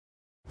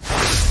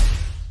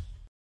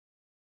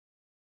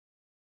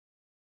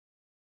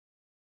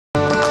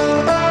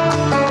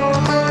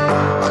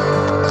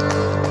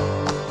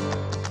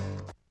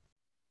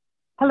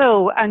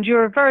Hello, and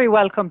you're very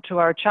welcome to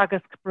our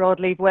Teagasc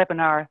Broadleaf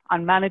Webinar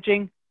on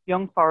Managing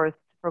Young Forests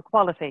for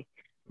Quality.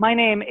 My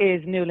name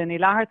is Nuala Ní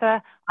Lahartha.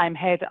 I'm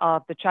head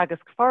of the Teagasc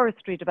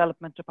Forestry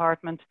Development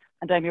Department,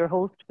 and I'm your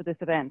host for this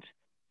event.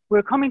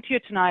 We're coming to you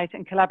tonight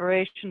in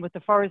collaboration with the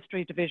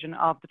Forestry Division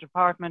of the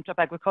Department of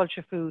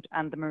Agriculture, Food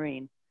and the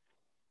Marine.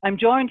 I'm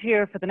joined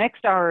here for the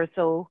next hour or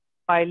so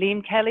by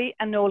Liam Kelly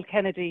and Noel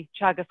Kennedy,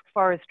 Teagasc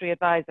Forestry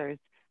Advisors,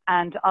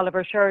 and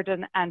Oliver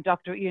Sheridan and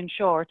Dr. Ian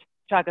Short,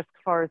 Teagasc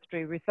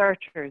Forestry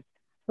Researchers.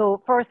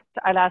 So first,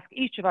 I'll ask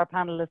each of our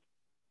panelists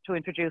to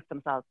introduce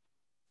themselves.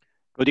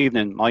 Good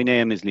evening. My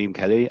name is Liam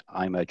Kelly.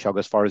 I'm a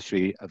Teagasc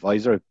Forestry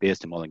Advisor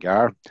based in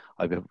Mullingar.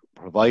 I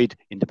provide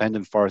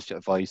independent forest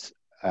advice,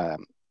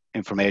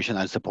 information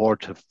and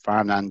support to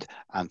farmland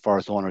and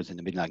forest owners in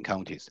the Midland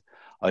counties.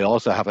 I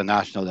also have a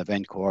national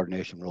event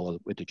coordination role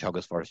with the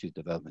Teagasc Forestry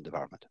Development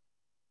Department.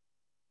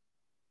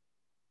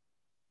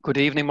 Good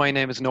evening. My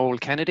name is Noel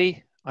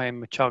Kennedy.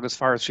 I'm a Teagasc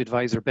Forestry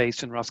Advisor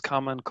based in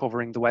Roscommon,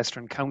 covering the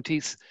Western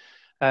counties.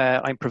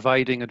 I'm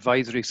providing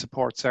advisory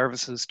support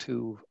services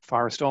to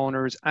forest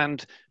owners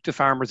and to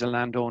farmers and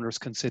landowners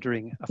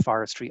considering a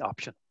forestry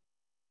option.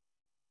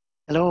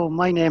 Hello,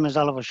 my name is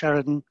Oliver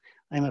Sheridan.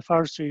 I'm a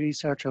forestry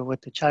researcher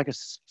with the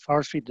Teagasc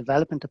Forestry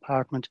Development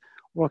Department,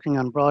 working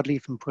on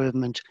broadleaf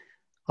improvement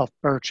of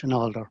birch and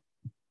alder.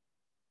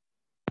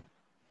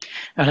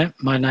 Hello,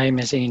 my name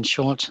is Ian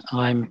Short.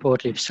 I'm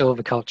broadleaf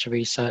silviculture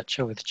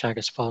researcher with the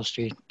Teagasc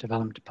Forestry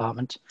Development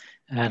Department,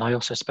 and I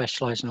also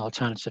specialise in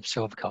alternative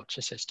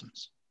silviculture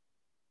systems.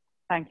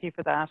 Thank you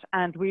for that.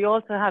 And we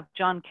also have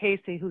John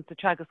Casey, who's the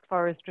Teagasc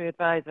Forestry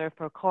Advisor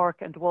for Cork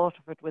and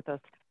Waterford with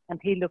us, and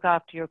he'll look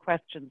after your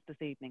questions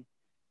this evening.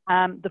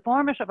 The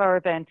format of our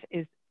event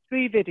is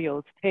 3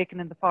 videos taken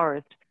in the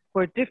forest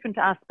where different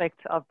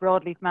aspects of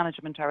broadleaf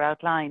management are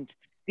outlined.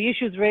 The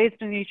issues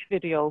raised in each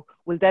video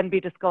will then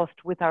be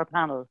discussed with our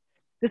panel.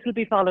 This will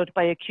be followed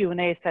by a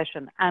Q&A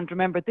session. And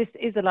remember, this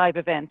is a live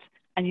event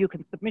and you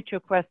can submit your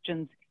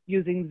questions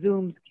using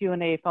Zoom's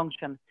Q&A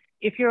function.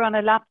 If you're on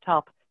a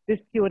laptop, this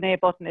Q&A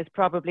button is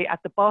probably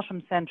at the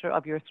bottom center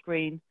of your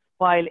screen,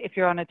 while if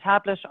you're on a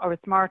tablet or a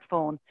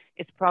smartphone,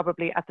 it's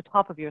probably at the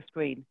top of your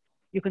screen.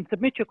 You can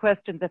submit your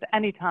questions at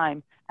any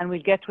time and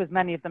we'll get to as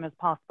many of them as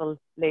possible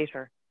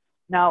later.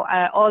 Now,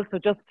 also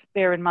just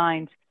bear in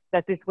mind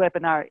that this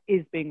webinar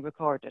is being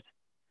recorded.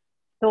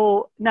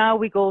 So now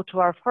we go to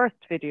our first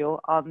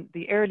video on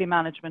the early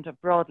management of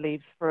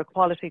broadleaves for a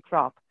quality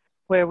crop,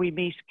 where we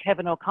meet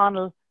Kevin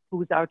O'Connell,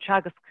 who's our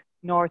Teagasc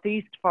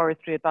Northeast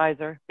Forestry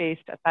Advisor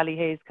based at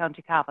Ballyhaise,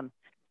 County Cavan.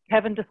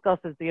 Kevin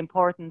discusses the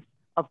importance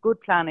of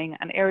good planning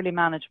and early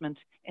management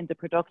in the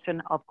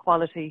production of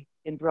quality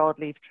in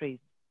broadleaf trees.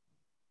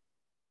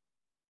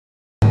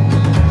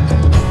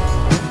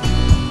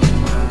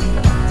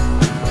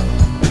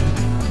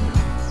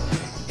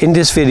 In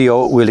this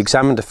video, we'll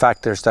examine the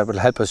factors that will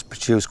help us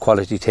produce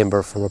quality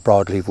timber from a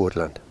broadleaf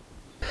woodland.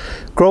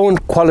 Growing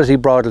quality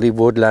broadleaf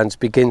woodlands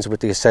begins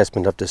with the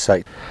assessment of the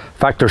site.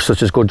 Factors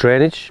such as good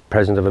drainage,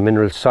 presence of a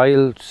mineral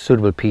soil,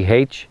 suitable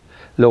pH,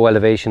 low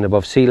elevation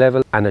above sea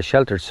level and a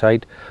sheltered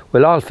site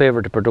will all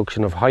favour the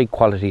production of high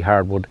quality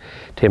hardwood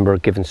timber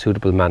given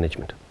suitable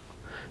management.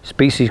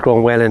 Species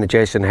grown well in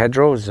adjacent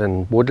hedgerows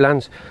and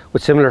woodlands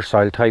with similar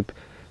soil type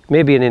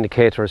may be an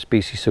indicator of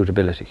species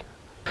suitability.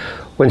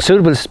 When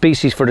suitable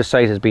species for the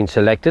site has been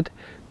selected,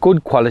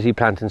 good quality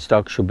planting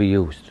stock should be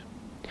used.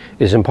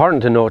 It is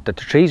important to note that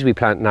the trees we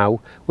plant now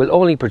will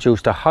only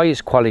produce the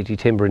highest quality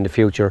timber in the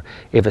future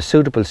if a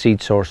suitable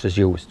seed source is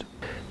used.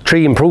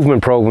 Tree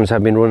improvement programs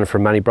have been running for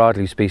many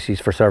broadleaf species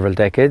for several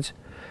decades,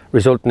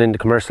 resulting in the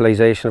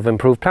commercialisation of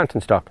improved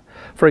planting stock.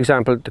 For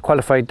example, the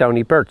qualified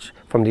downy birch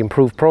from the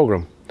improved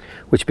programme,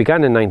 which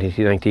began in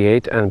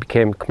 1998 and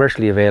became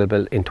commercially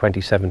available in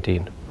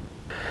 2017.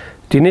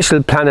 The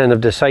initial planning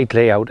of the site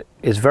layout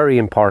is very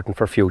important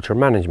for future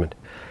management.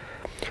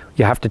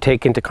 You have to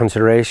take into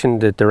consideration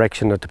the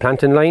direction of the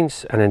planting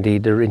lines and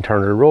indeed the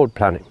internal road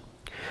planning.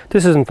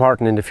 This is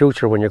important in the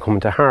future when you're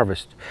coming to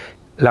harvest,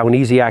 allowing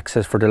easy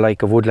access for the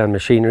like of woodland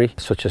machinery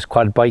such as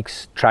quad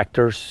bikes,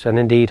 tractors and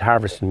indeed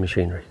harvesting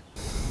machinery.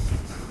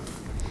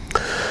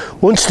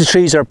 Once the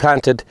trees are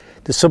planted,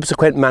 the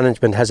subsequent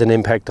management has an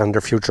impact on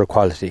their future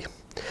quality.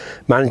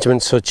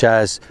 Management such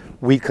as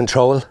weed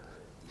control,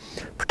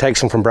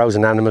 protection from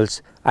browsing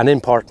animals and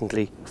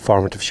importantly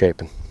formative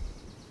shaping.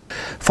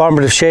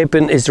 Formative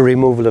shaping is the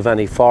removal of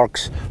any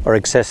forks or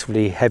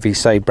excessively heavy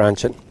side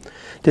branching.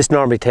 This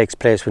normally takes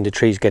place when the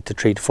trees get to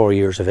 3 to 4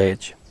 years of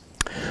age.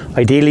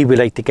 Ideally we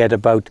like to get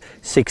about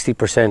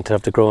 60%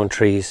 of the grown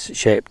trees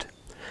shaped.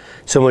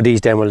 Some of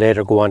these then will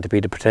later go on to be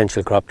the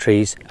potential crop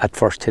trees at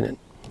first thinning.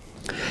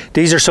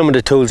 These are some of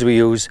the tools we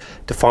use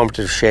to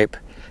formative shape.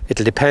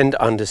 It'll depend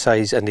on the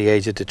size and the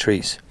age of the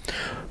trees.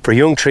 For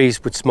young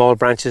trees with small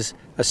branches,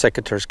 a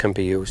secateurs can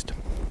be used.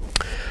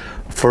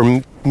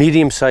 For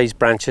medium-sized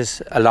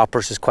branches, a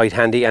loppers is quite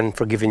handy and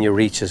for giving you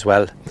reach as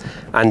well.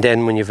 And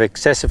then when you've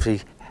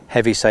excessively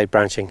heavy side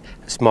branching,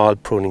 a small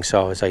pruning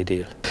saw is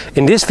ideal.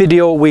 In this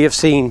video we have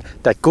seen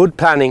that good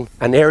planning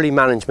and early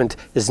management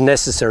is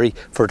necessary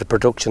for the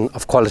production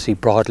of quality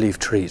broadleaf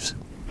trees.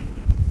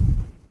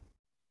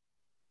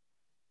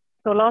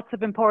 So lots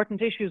of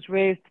important issues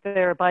raised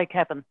there by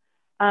Kevin.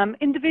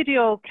 In the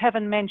video,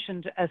 Kevin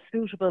mentioned a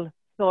suitable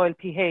soil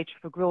pH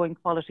for growing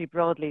quality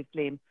broadleaf,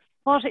 Liam.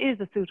 What is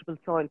a suitable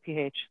soil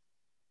pH?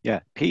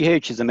 Yeah,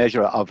 pH is a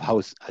measure of how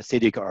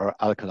acidic or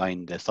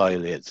alkaline the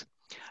soil is.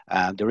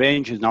 The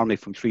range is normally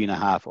from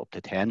 3.5 up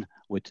to 10,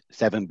 with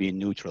 7 being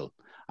neutral.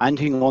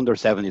 Anything under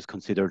 7 is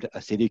considered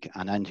acidic,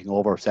 and anything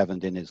over 7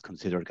 then is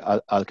considered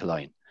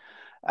alkaline.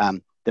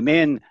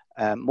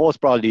 Most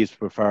broadleaves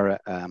prefer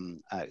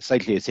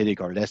slightly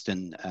acidic or less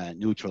than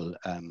neutral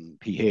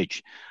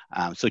pH,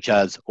 such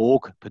as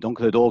oak.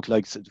 Pedunculate oak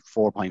likes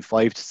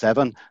 4.5 to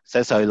 7.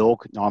 Sessile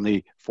oak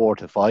normally 4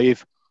 to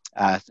 5.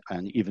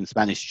 And even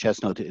Spanish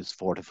chestnut is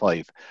 4 to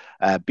 5.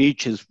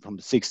 Beech is from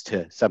 6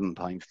 to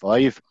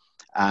 7.5.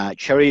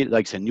 Cherry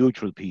likes a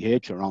neutral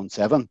pH around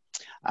 7.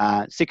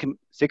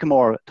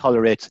 Sycamore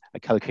tolerates a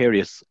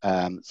calcareous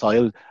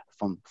soil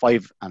from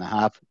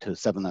 5.5 to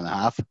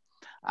 7.5.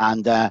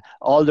 And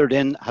alder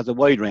then has a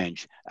wide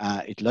range.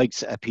 It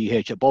likes a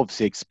pH above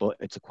 6, but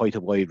it's quite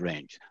a wide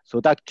range. So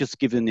that just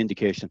gives an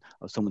indication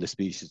of some of the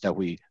species that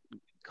we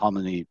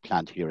commonly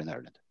plant here in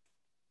Ireland.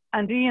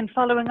 And Ian,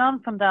 following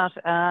on from that,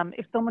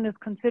 if someone is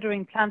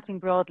considering planting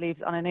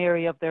broadleaves on an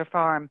area of their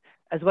farm,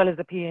 as well as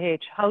a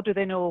pH, how do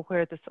they know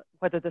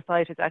whether the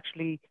site is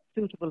actually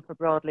suitable for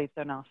broadleaves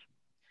or not?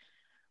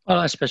 Well,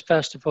 I suppose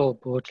first of all,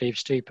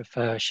 broadleaves do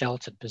prefer a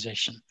sheltered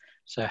position.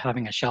 So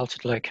having a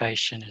sheltered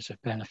location is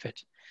of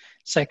benefit.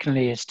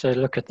 Secondly is to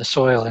look at the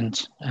soil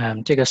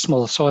and dig a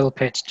small soil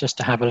pit just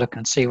to have a look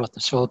and see what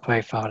the soil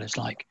profile is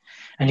like.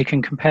 And you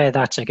can compare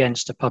that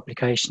against a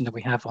publication that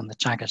we have on the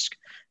Teagasc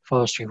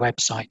Forestry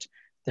website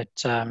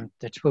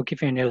that will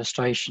give you an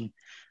illustration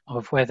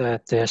of whether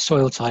the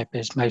soil type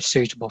is most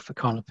suitable for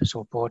conifers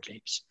or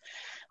broadleaves.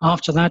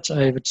 After that,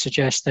 I would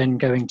suggest then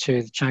going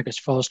to the Teagasc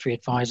Forestry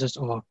advisors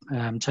or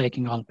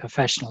taking on a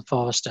professional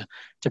forester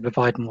to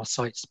provide more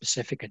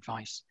site-specific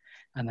advice,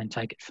 and then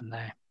take it from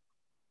there.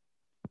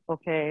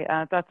 Okay,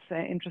 that's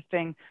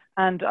interesting.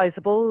 And I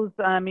suppose,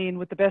 I mean,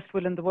 with the best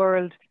will in the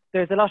world,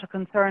 there's a lot of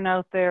concern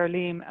out there,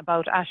 Liam,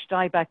 about ash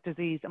dieback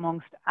disease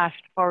amongst ash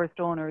forest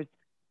owners.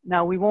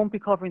 Now, we won't be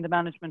covering the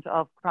management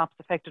of crops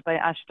affected by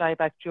ash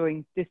dieback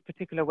during this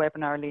particular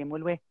webinar, Liam,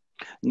 will we?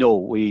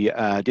 No,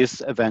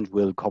 this event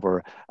will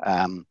cover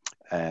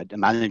the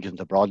management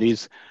of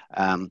broadleaves,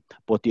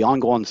 but the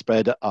ongoing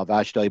spread of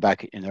ash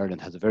dieback in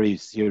Ireland has a very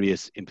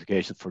serious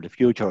implication for the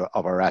future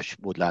of our ash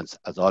woodlands,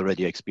 as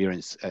already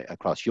experienced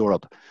across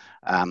Europe.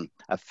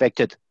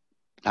 Affected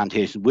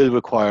plantation will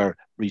require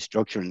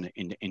restructuring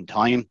in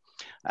time.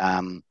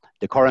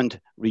 The current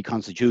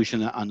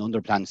reconstitution and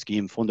underplant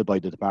scheme funded by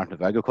the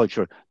Department of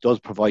Agriculture does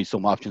provide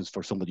some options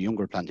for some of the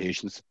younger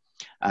plantations.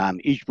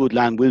 Each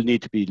woodland will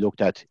need to be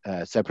looked at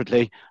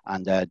separately,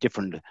 and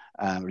different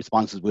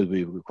responses will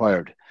be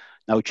required.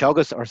 Now,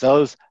 Teagasc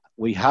ourselves,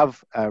 we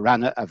have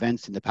ran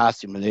events in the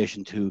past in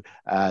relation to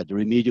the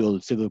remedial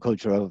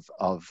silviculture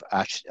of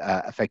ash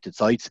affected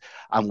sites,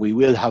 and we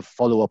will have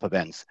follow-up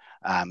events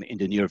in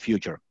the near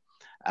future.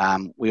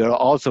 We are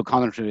also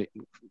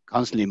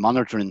constantly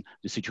monitoring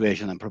the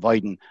situation and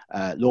providing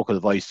local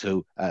advice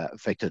to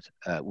affected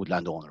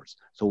woodland owners.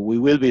 So we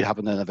will be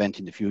having an event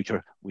in the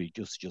future. We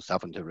just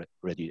haven't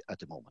ready at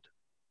the moment.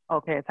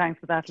 Okay, thanks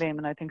for that, Liam.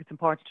 And I think it's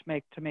important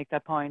to make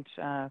that point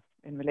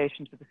in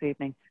relation to this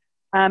evening.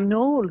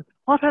 Noel,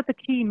 what are the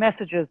key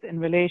messages in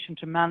relation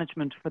to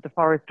management for the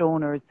forest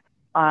owners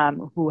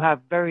who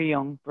have very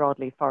young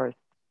broadleaf forests?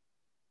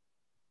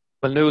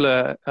 Well,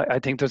 Nuala, I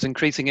think there's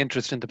increasing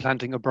interest in the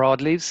planting of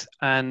broadleaves,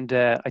 and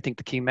I think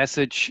the key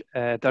message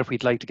that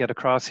we'd like to get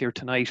across here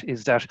tonight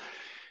is that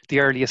the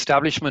early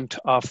establishment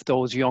of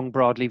those young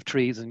broadleaf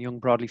trees and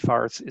young broadleaf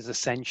forests is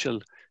essential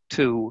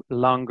to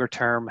longer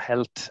term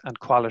health and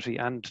quality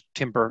and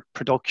timber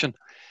production.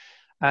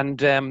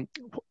 And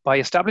by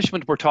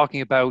establishment, we're talking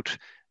about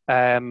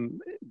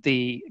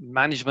the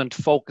management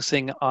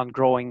focusing on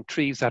growing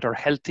trees that are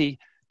healthy,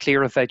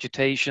 clear of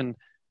vegetation,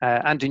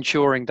 and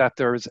ensuring that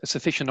there's a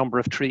sufficient number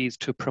of trees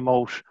to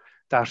promote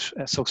that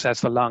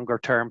successful longer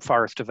term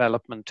forest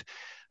development.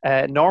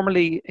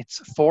 Normally it's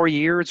 4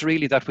 years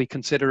really that we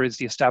consider as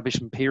the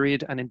establishment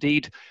period, and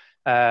indeed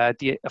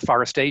the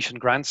afforestation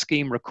grant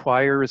scheme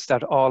requires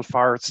that all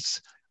forests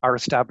are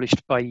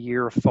established by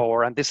year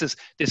 4, and this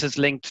is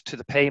linked to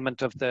the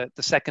payment of the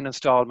second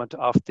instalment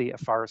of the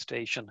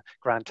afforestation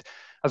grant.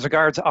 As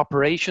regards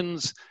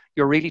operations,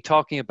 you're really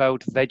talking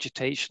about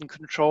vegetation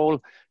control,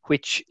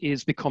 which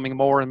is becoming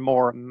more and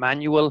more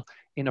manual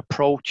in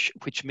approach,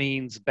 which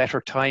means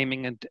better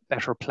timing and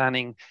better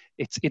planning.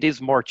 It is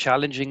more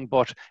challenging,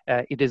 but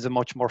it is a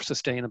much more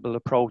sustainable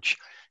approach.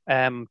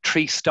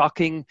 Tree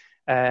stocking,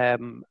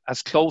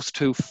 as close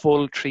to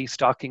full tree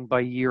stocking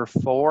by year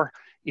 4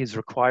 is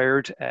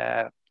required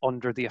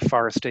under the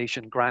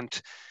afforestation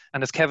grant.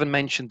 And as Kevin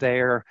mentioned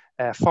there,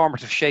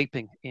 formative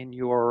shaping in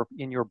your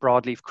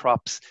broadleaf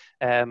crops,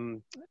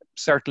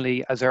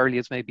 certainly as early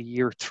as maybe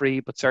year 3,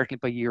 but certainly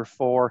by year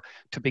 4,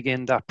 to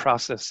begin that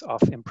process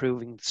of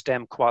improving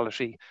stem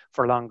quality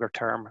for longer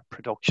term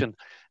production.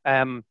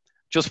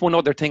 Just one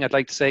other thing I'd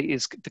like to say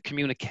is the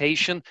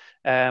communication.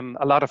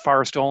 A lot of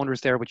forest owners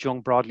there with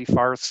young broadleaf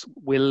forests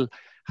will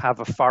have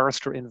a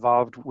forester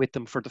involved with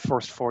them for the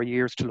first 4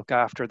 years to look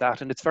after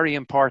that. And it's very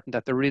important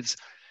that there is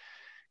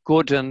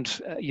good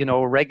and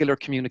regular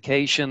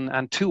communication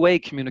and two-way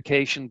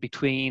communication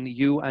between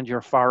you and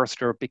your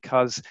forester,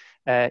 because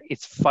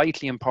it's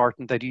vitally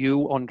important that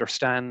you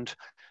understand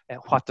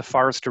what the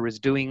forester is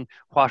doing,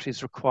 what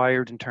is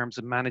required in terms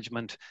of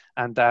management,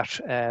 and that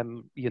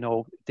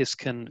this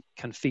can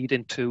feed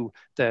into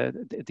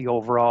the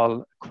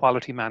overall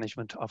quality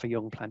management of a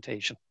young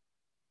plantation.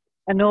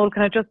 And Noel,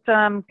 can I just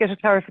get a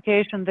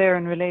clarification there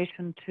in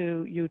relation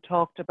to, you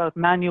talked about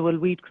manual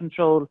weed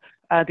control.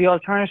 The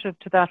alternative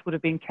to that would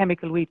have been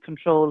chemical weed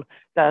control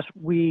that's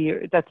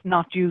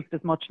not used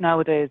as much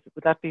nowadays.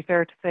 Would that be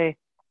fair to say?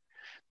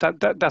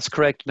 That's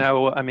correct.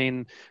 Now, I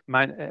mean,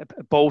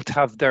 both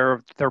have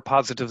their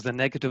positives and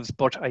negatives,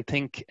 but I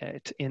think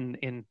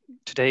in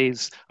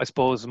today's, I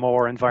suppose,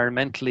 more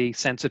environmentally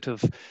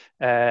sensitive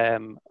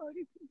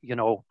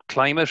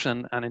climate,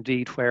 and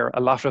indeed where a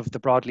lot of the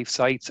broadleaf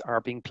sites are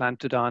being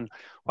planted on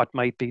what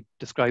might be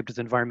described as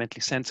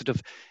environmentally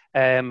sensitive,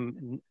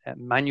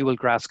 manual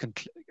grass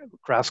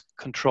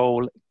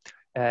control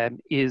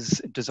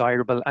is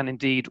desirable, and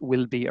indeed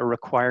will be a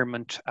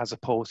requirement as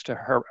opposed to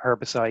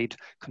herbicide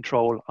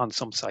control on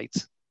some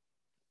sites.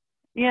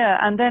 Yeah,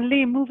 and then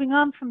Liam, moving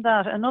on from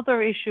that,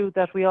 another issue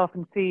that we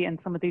often see in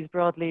some of these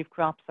broadleaf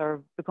crops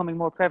are becoming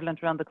more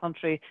prevalent around the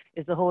country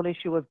is the whole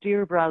issue of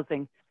deer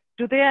browsing.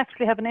 Do they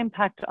actually have an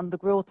impact on the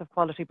growth of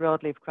quality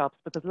broadleaf crops?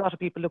 Because a lot of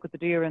people look at the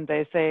deer and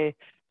they say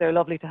they're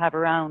lovely to have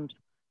around.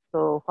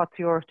 So what's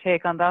your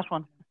take on that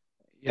one?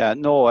 Yeah,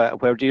 no,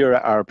 where deer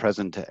are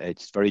present,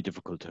 it's very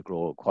difficult to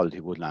grow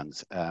quality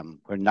woodlands.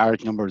 Where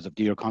large numbers of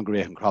deer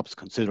congregate crops,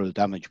 considerable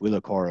damage will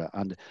occur.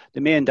 And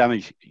the main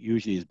damage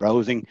usually is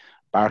browsing,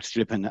 bark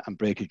stripping and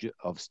breakage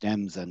of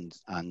stems and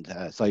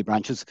side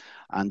branches.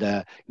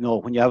 And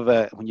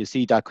when you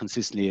see that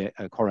consistently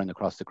occurring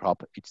across the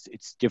crop,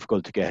 it's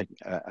difficult to get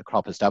a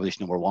crop established,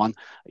 number one,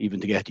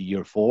 even to get to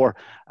year 4.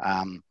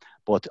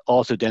 But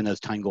also then as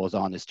time goes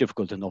on, it's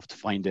difficult enough to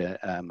find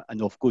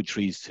enough good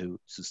trees to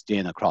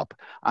sustain a crop.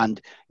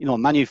 And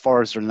many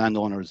foresters and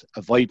landowners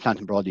avoid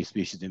planting broadleaf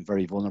species in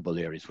very vulnerable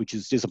areas, which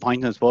is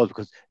disappointing, I suppose,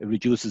 because it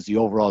reduces the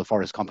overall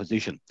forest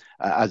composition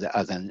as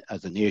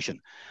a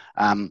nation.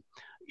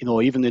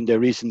 Even in the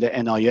recent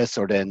NIS,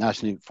 or the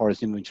National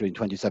Forest Inventory in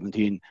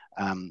 2017,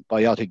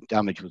 biotic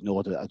damage was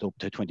noted at up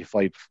to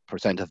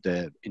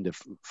 25% in the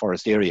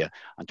forest area,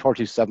 and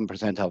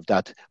 37% of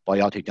that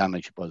biotic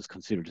damage was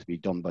considered to be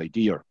done by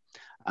deer.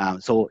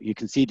 So you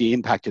can see the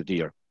impact of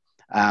deer.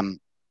 And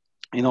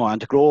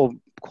to grow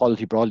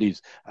quality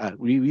broadleaves,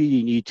 we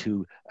really need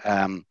to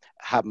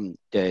have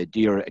the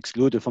deer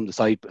excluded from the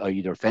site by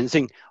either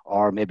fencing,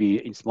 or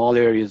maybe in small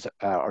areas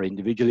or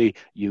individually,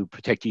 you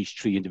protect each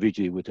tree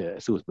individually with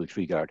a suitable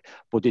tree guard.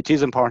 But it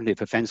is important,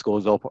 if a fence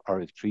goes up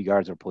or if tree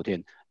guards are put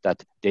in,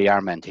 that they are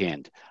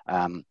maintained.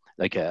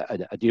 Like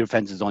a deer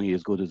fence is only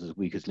as good as its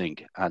weakest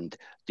link, and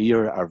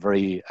deer are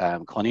very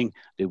cunning.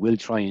 They will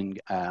try and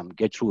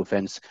get through a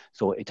fence,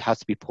 so it has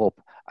to be put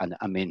up and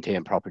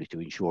maintained properly to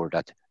ensure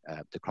that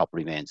the crop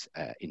remains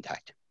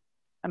intact.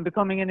 And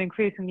becoming an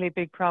increasingly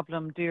big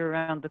problem, deer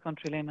around the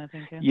country, Liam, I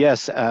think. Yeah?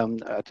 Yes,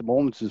 at the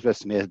moment it's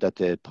estimated that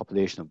the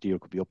population of deer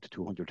could be up to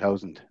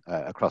 200,000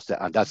 across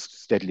and that's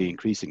steadily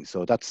increasing.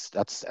 So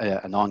that's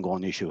an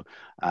ongoing issue.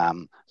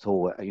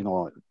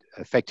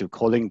 Effective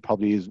culling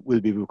probably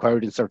will be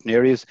required in certain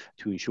areas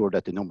to ensure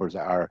that the numbers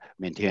are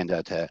maintained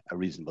at a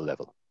reasonable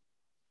level.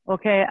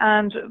 Okay,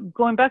 and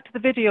going back to the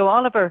video,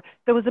 Oliver,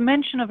 there was a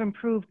mention of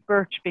improved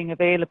birch being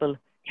available.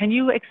 Can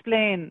you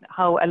explain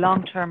how a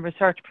long-term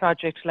research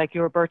project like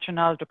your Birch and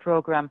Alder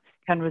programme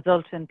can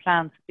result in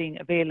plants being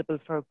available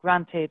for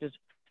grant-aided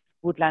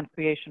woodland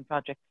creation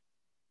projects?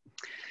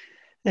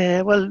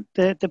 Well,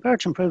 the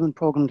Birch Improvement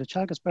Programme, the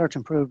Teagasc Birch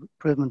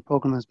Improvement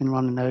Programme, has been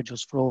running now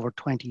just for over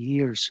 20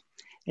 years.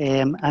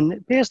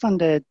 And based on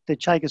the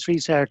Teagasc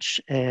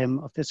research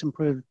of this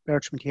improved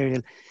birch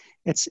material,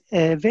 it's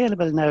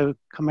available now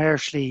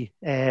commercially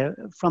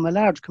from a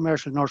large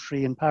commercial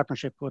nursery in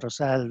partnership with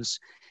ourselves.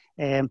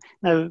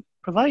 Now,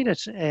 provided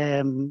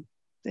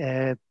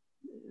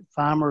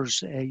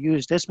farmers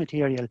use this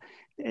material,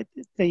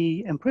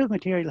 the improved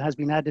material has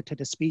been added to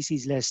the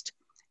species list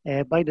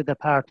by the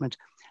department,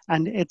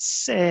 and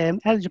it's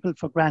eligible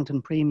for grant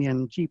and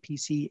premium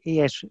GPC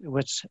 8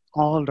 with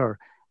alder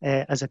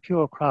as a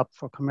pure crop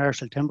for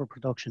commercial timber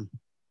production.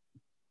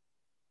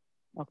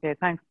 Okay,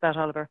 thanks for that,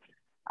 Oliver.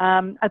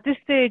 At this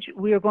stage,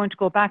 we are going to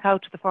go back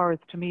out to the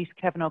forest to meet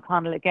Kevin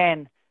O'Connell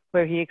again,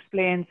 where he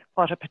explains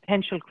what a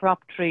potential crop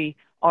tree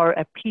or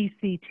a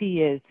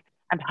PCT is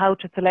and how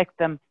to select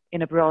them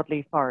in a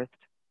broadleaf forest.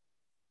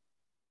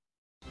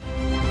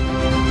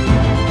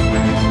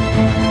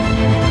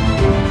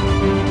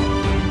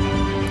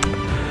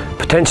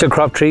 Potential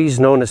crop trees,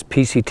 known as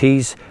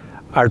PCTs,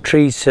 are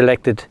trees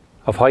selected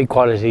of high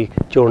quality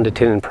during the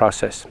thinning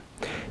process.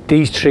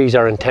 These trees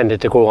are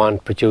intended to go on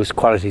to produce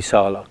quality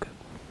sawlog.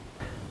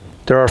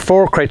 There are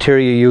 4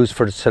 criteria used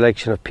for the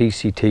selection of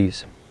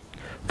PCTs.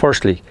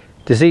 Firstly,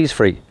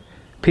 disease-free.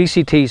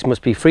 PCTs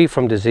must be free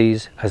from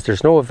disease, as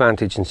there's no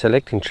advantage in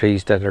selecting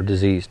trees that are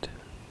diseased.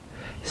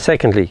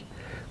 Secondly,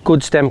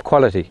 good stem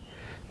quality.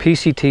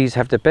 PCTs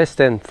have the best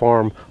stem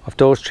form of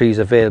those trees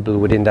available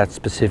within that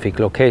specific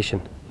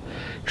location.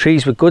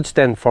 Trees with good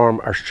stem form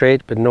are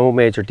straight with no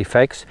major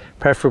defects,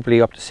 preferably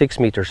up to 6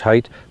 meters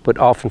height, but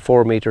often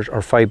 4 meters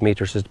or 5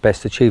 meters is the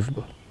best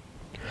achievable.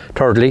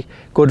 Thirdly,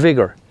 good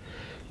vigour.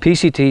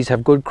 PCTs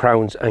have good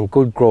crowns and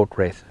good growth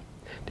rate.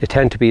 They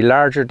tend to be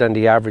larger than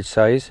the average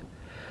size.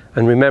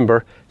 And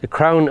remember, the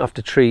crown of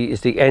the tree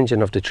is the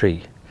engine of the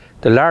tree.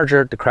 The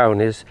larger the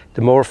crown is,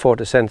 the more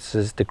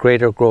photosynthesis, the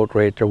greater growth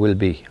rate there will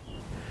be.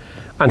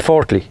 And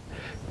fourthly,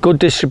 good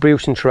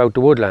distribution throughout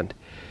the woodland.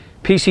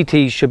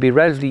 PCTs should be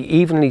relatively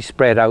evenly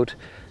spread out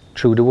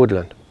through the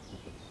woodland.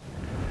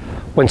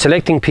 When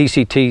selecting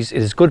PCTs, it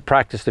is good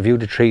practice to view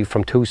the tree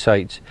from 2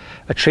 sides.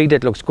 A tree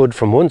that looks good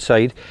from one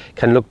side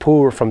can look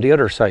poor from the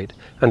other side,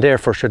 and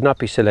therefore should not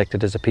be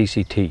selected as a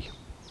PCT.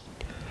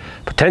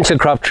 Potential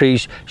crop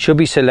trees should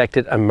be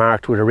selected and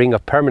marked with a ring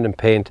of permanent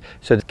paint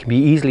so that it can be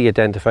easily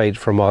identified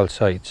from all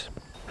sides.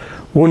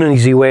 One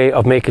easy way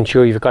of making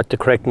sure you've got the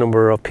correct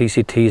number of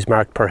PCTs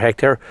marked per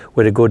hectare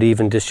with a good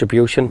even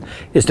distribution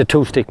is the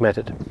 2-stick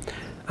method.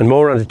 And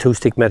more on the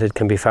 2-stick method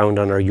can be found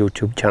on our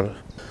YouTube channel.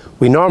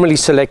 We normally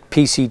select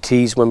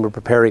PCTs when we're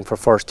preparing for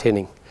first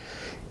thinning.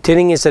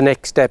 Thinning is the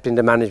next step in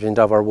the management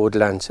of our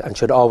woodlands and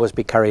should always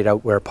be carried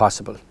out where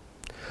possible.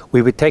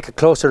 We would take a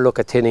closer look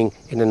at thinning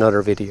in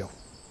another video.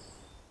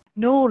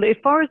 Noel, if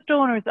forest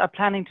owners are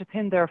planning to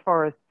thin their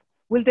forests,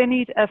 will they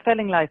need a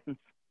felling licence?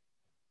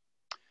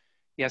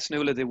 Yes,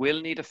 Nuala, they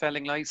will need a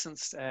felling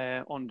licence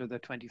under the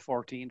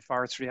 2014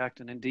 Forestry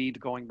Act, and indeed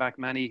going back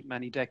many,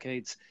 many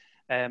decades.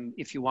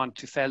 If you want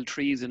to fell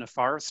trees in a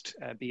forest,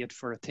 be it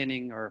for a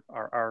thinning or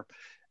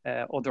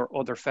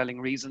other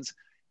felling reasons,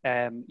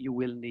 you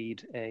will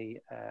need a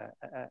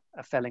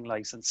felling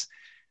licence.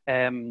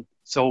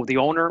 So the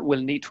owner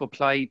will need to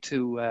apply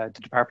to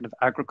the Department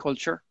of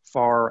Agriculture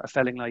for a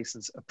felling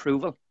licence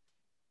approval.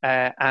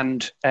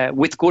 And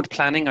with good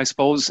planning, I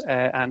suppose,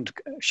 and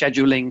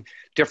scheduling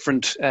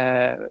different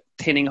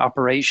thinning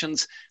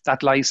operations,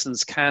 that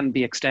licence can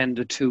be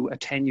extended to a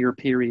 10-year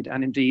period,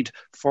 and indeed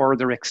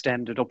further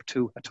extended up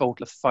to a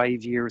total of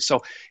 5 years. So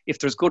if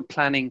there's good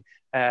planning,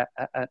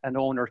 an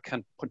owner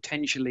can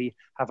potentially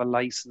have a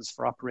licence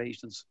for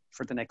operations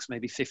for the next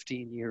maybe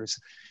 15 years.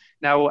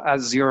 Now,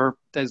 as the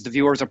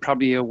viewers are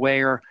probably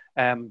aware,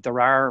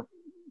 there are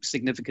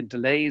significant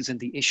delays in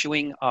the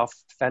issuing of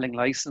felling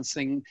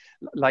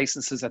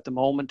licenses at the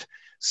moment.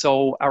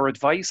 So our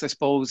advice, I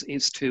suppose,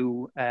 is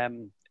to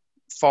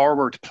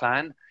forward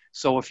plan.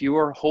 So if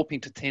you're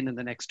hoping to thin in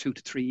the next 2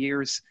 to 3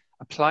 years,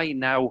 apply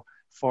now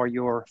for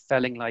your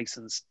felling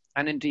license.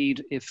 And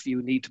indeed, if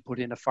you need to put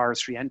in a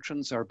forestry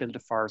entrance or build a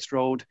forest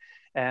road,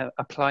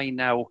 apply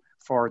now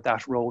for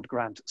that road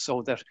grant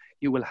so that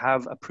you will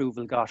have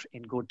approval got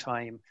in good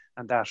time,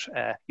 and that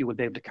you will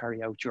be able to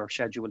carry out your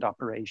scheduled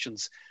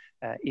operations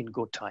in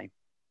good time.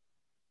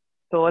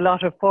 So a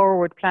lot of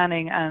forward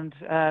planning and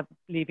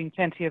leaving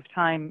plenty of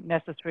time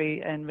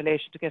necessary in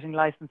relation to getting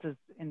licenses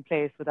in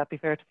place. Would that be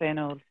fair to say,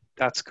 Noel?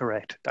 That's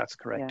correct. That's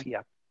correct.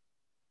 Yeah.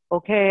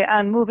 Okay,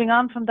 and moving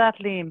on from that,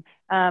 Liam,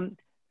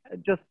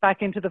 just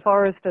back into the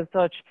forest as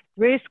such,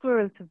 grey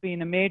squirrels have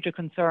been a major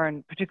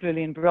concern,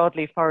 particularly in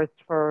broadleaf forests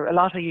for a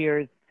lot of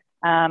years.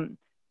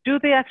 Do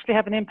they actually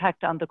have an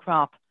impact on the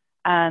crop?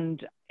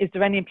 And is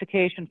there any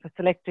implication for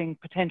selecting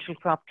potential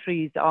crop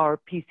trees or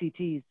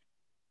PCTs?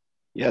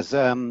 Yes,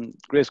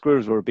 grey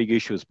squirrels were a big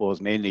issue, I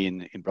suppose, mainly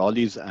in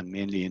broadleaves and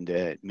mainly in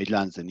the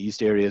Midlands and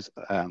East areas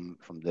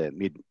from the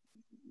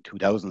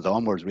mid-2000s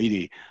onwards,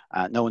 really.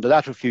 Now, in the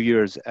latter few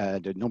years,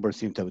 the numbers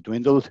seem to have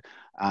dwindled,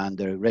 and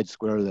the red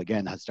squirrel,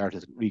 again, has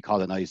started to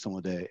recolonise some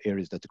of the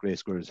areas that the grey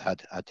squirrels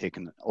had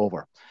taken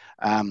over.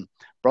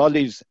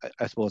 Broadleaves,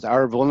 I suppose,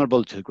 are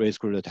vulnerable to grey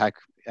squirrel attack,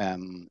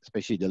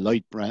 especially the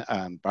light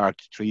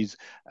barked trees,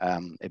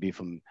 maybe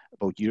from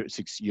about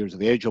 6 years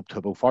of age up to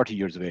about 40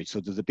 years of age. So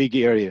there's a big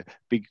area,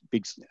 big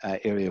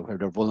area where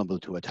they're vulnerable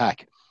to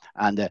attack.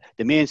 And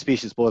the main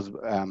species, I suppose,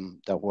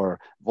 that were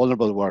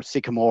vulnerable were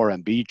sycamore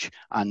and beech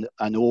and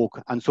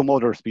oak and some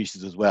other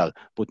species as well,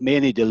 but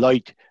mainly the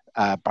light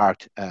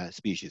barked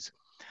species.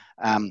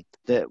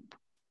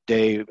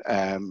 They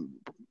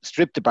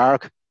strip the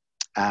bark,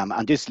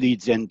 and this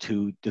leads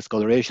into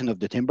discoloration of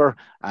the timber,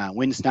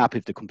 wind snap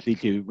if they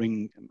completely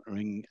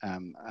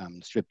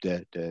strip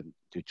the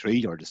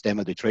tree or the stem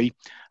of the tree,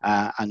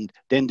 and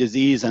then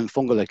disease and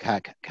fungal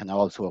attack can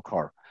also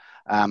occur.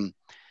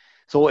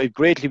 So it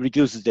greatly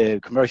reduces the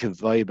commercial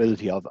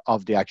viability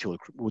of the actual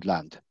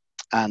woodland.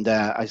 And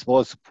I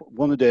suppose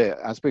one of the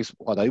aspects,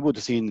 what I would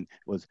have seen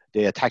was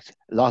they attacked,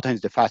 a lot of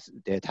times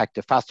they attacked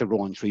the faster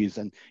growing trees,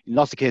 and in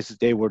lots of cases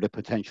they were the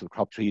potential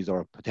crop trees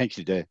or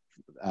potentially the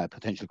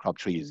potential crop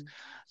trees.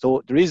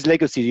 So there is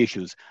legacy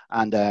issues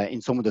and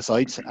in some of the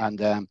sites,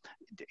 and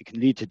it can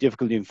lead to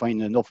difficulty in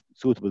finding enough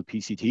suitable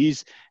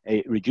PCTs.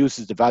 It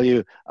reduces the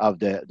value of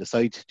the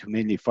site to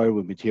mainly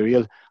firewood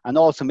material, and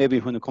also maybe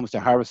when it comes to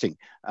harvesting,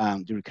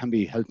 there can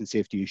be health and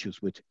safety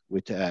issues with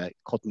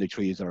cutting the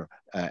trees or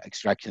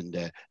extracting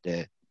the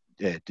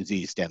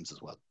disease stems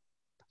as well.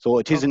 So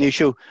it is an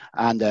issue,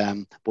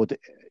 and but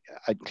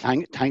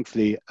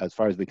thankfully, as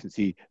far as we can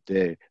see,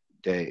 the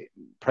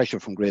pressure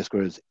from grey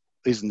squirrels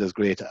isn't as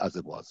great as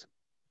it was.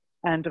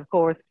 And of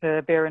course,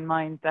 to bear in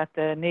mind that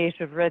the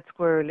native red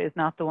squirrel is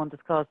not the one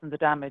that's causing the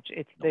damage.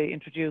 It's the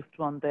introduced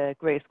one, the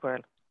grey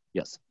squirrel.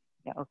 Yes.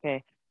 Yeah,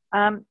 okay.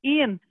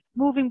 Ian,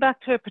 moving back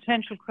to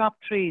potential crop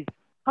trees,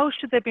 how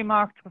should they be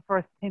marked for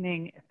first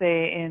thinning,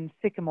 say, in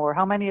sycamore?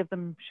 How many of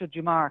them should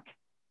you mark?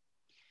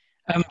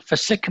 For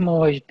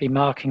sycamore, you'd be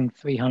marking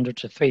 300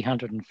 to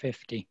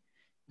 350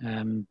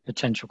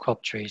 potential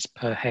crop trees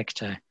per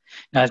hectare.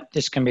 Now,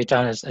 this can be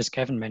done, as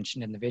Kevin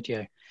mentioned in the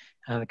video,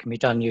 it can be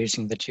done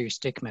using the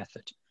 2-stick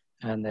method.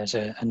 And there's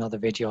another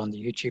video on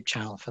the YouTube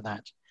channel for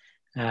that.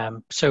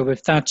 So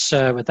with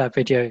that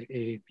video,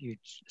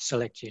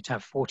 you'd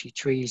have 40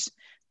 trees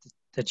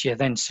that you're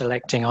then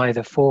selecting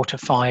either 4 to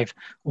 5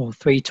 or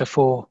 3 to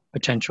 4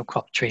 potential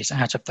crop trees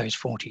out of those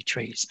 40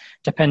 trees,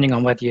 depending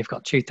on whether you've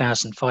got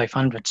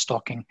 2,500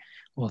 stocking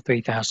or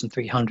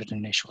 3,300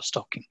 initial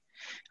stocking.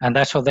 And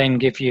that will then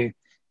give you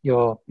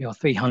your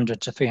 300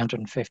 to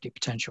 350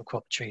 potential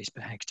crop trees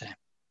per hectare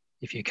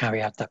if you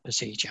carry out that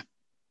procedure.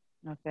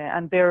 Okay,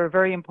 and they're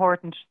very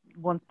important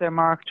once they're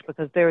marked,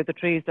 because they're the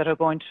trees that are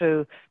going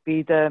to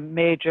be the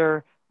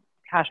major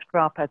cash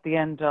crop at the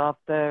end of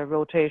the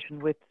rotation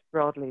with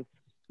broadleaves.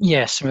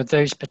 Yes, with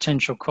those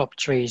potential crop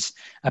trees,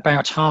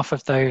 about half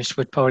of those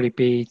would probably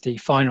be the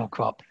final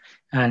crop,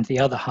 and the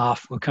other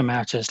half will come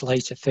out as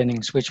later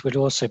thinnings, which would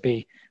also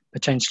be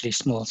potentially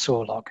small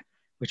sawlog,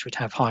 which would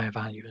have higher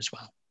value as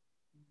well.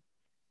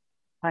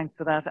 Thanks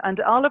for that.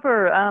 And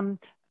Oliver,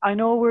 I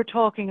know we're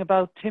talking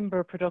about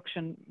timber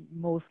production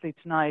mostly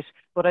tonight,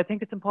 but I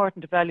think it's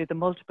important to value the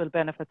multiple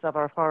benefits of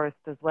our forest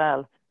as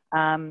well.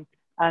 And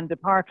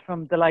apart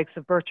from the likes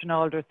of birch and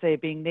alder, say,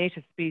 being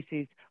native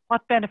species,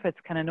 what benefits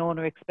can an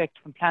owner expect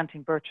from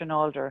planting birch and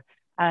alder?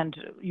 And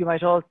you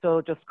might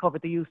also just cover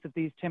the use of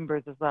these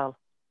timbers as well.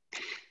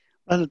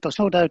 Well, there's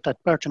no doubt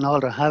that birch and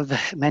alder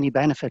have many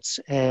benefits.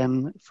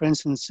 For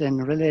instance, in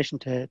relation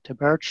to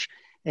birch,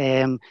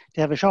 they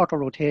have a shorter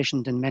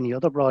rotation than many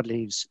other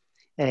broadleaves.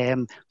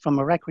 From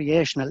a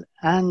recreational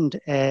and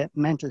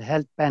mental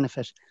health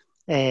benefit,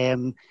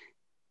 and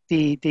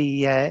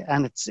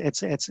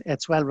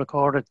it's well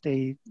recorded,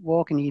 the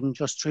walking even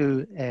just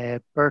through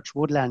birch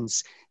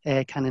woodlands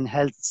can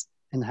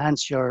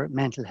enhance your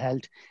mental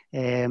health,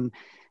 and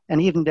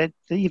even the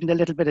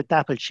little bit of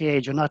dappled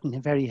shade, you're not in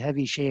a very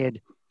heavy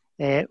shade,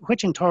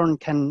 which in turn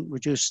can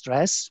reduce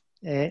stress.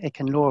 It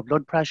can lower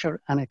blood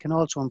pressure, and it can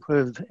also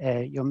improve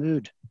your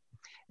mood.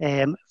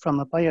 From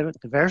a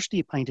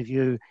biodiversity point of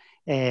view,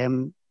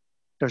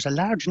 there's a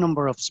large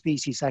number of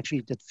species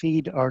actually that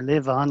feed or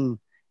live on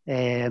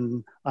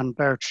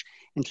birch,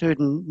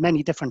 including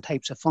many different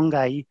types of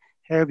fungi,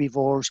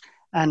 herbivores,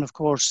 and of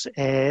course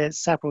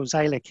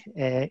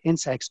saproxylic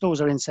insects.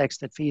 Those are insects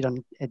that feed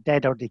on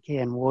dead or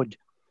decaying wood.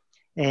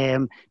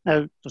 Now,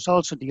 there's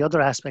also the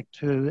other aspect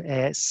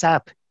to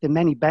sap. The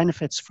many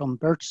benefits from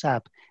birch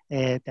sap,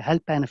 the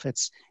health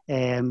benefits,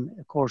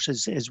 of course,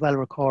 is well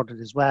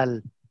recorded as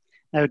well.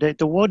 Now,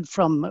 the wood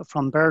from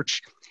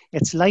birch,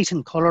 it's light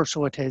in colour,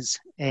 so it is.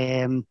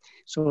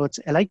 So it's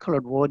a light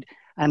coloured wood,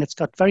 and it's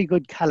got very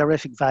good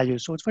calorific value,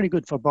 so it's very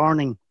good for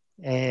burning.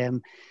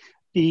 From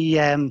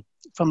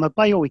a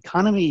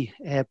bioeconomy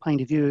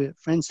point of view,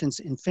 for instance,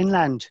 in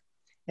Finland,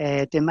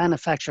 they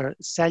manufacture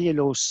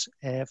cellulose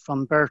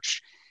from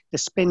birch. They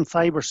spin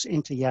fibres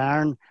into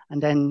yarn,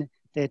 and then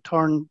they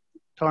turn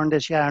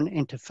this yarn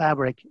into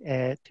fabric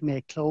to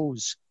make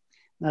clothes.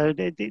 Now,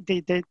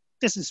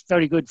 this is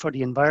very good for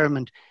the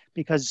environment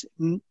because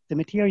the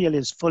material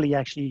is fully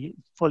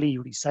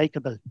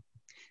recyclable.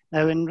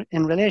 Now,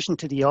 in relation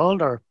to the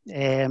alder,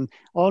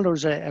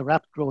 alder's a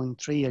rapid-growing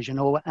tree, as you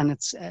know, and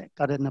it's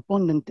got an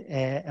abundant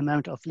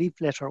amount of leaf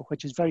litter,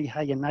 which is very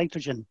high in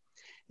nitrogen,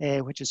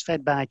 which is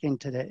fed back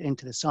into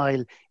the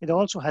soil. It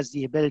also has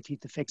the ability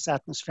to fix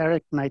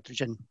atmospheric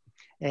nitrogen,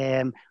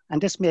 and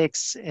this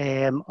makes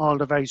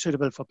alder very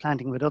suitable for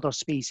planting with other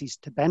species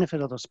to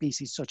benefit other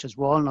species, such as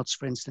walnuts,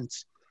 for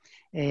instance.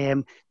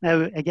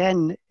 Now,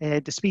 again,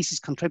 the species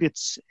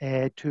contributes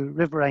to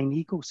riverine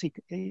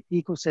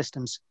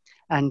ecosystems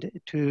and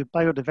to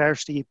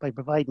biodiversity by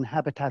providing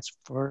habitats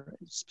for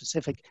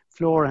specific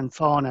flora and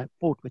fauna,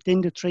 both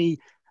within the tree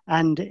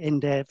and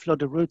in the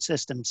flooded root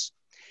systems.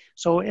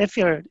 So if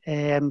you're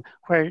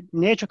where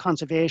nature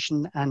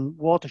conservation and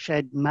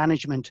watershed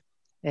management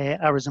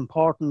are as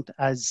important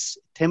as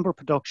timber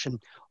production,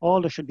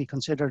 alder should be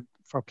considered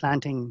for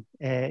planting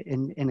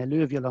in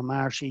alluvial or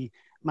marshy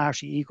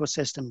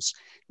ecosystems.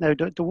 Now,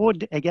 the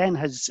wood, again,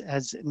 has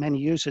many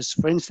uses.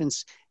 For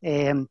instance,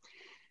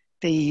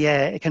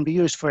 it can be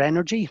used for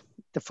energy.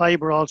 The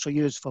fibre also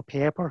used for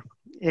paper.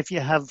 If you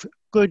have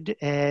good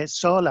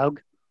sawlog,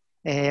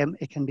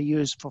 it can be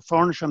used for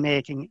furniture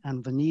making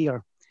and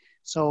veneer.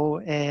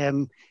 So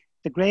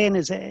the grain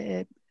is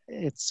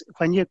it's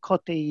when you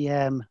cut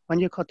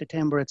the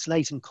timber, it's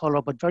light in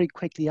colour, but very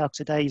quickly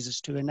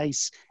oxidizes to a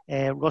nice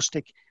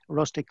rustic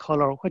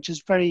colour, which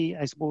is very,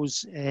 I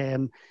suppose,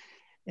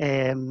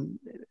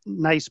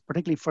 nice,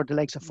 particularly for the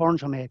likes of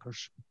furniture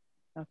makers.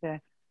 Okay,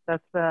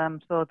 that's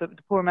so the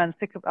poor man's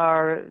sick of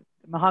our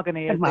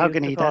mahogany, as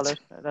mahogany, they used to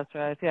call it. That's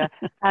right, yeah.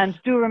 And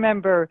do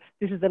remember,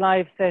 this is a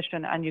live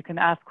session, and you can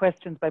ask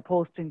questions by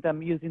posting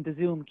them using the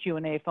Zoom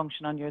Q&A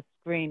function on your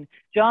screen.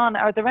 John,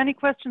 are there any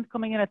questions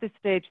coming in at this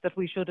stage that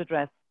we should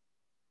address?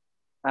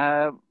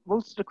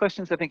 Most of the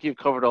questions I think you've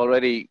covered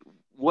already.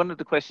 One of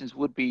the questions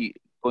would be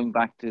going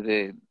back to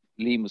the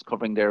Liam was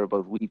covering there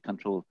about weed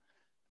control.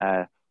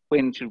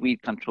 When should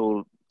weed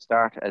control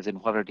start, as in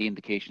what are the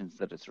indications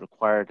that it's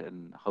required,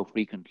 and how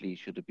frequently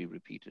should it be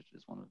repeated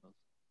is one of those.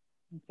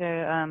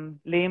 Okay,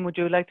 Liam, would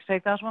you like to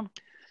take that one?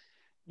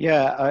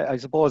 Yeah, I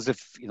suppose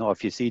if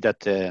you see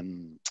that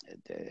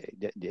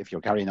if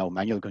you're carrying out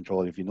manual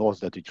control, if you notice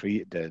that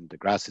the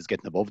grass is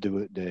getting above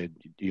the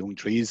young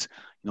trees,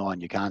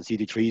 and you can't see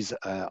the trees,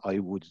 I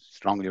would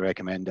strongly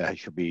recommend that it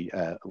should be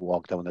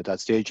walked down at that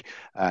stage.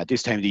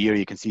 This time of the year,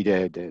 you can see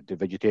the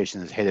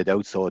vegetation is headed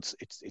out, so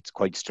it's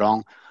quite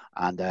strong,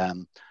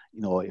 and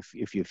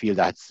if you feel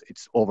that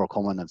it's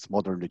overcoming and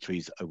smothering the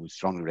trees, I would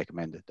strongly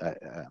recommend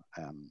that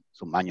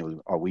some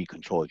manual or weed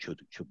control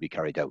should be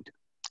carried out.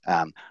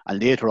 And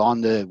later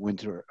on the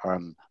winter,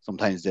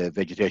 sometimes the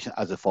vegetation,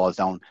 as it falls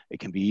down,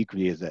 it can be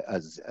equally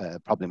as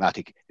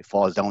problematic. It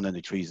falls down in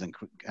the trees, and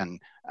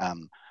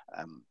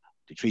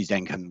the trees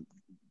then can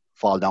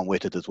fall down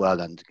with it as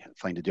well and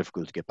find it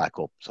difficult to get back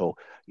up. So,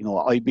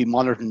 I'd be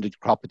monitoring the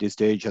crop at this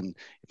stage, and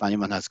if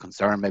anyone has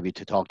concern, maybe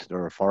to talk to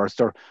their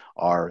forester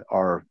or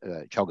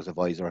Teagasc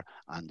advisor,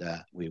 and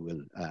we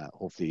will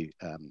hopefully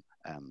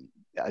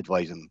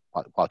advise them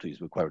what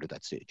is required at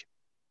that stage.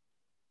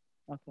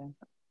 Okay.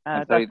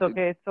 That's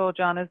okay. So,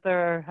 John,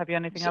 have you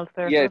anything else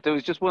there? Yeah, there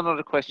was just one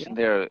other question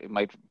there. It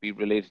might be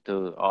related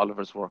to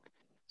Oliver's work.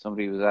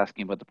 Somebody was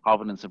asking about the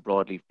provenance of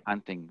broadleaf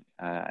planting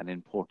and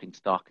importing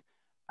stock,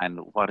 and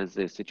what is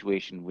the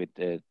situation with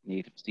the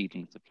native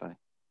seedling supply?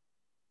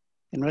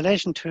 In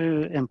relation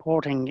to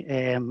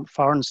importing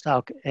foreign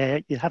stock,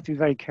 you have to be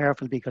very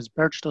careful because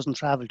birch doesn't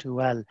travel too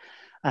well,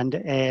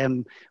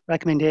 and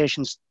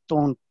recommendations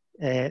don't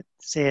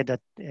say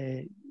that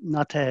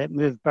not to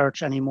move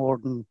birch any more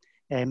than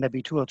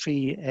maybe 2 or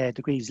 3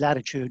 degrees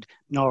latitude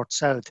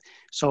north-south.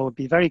 So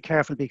be very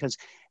careful, because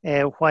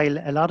while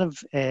a lot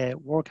of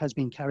work has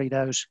been carried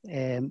out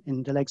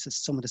in the likes of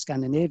some of the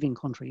Scandinavian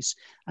countries,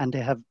 and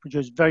they have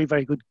produced very,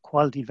 very good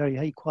quality, very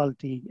high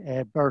quality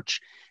birch,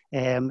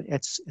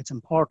 it's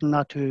important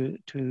not to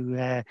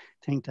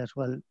think that,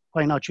 well,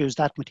 why not use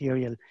that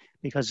material?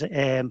 Because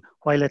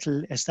while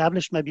it'll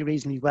establish maybe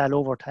reasonably well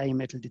over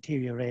time, it'll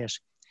deteriorate.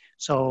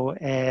 So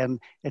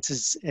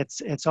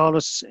it's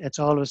always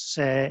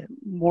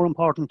more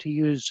important to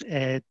use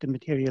the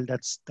material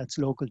that's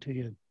local to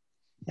you,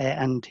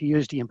 and to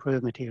use the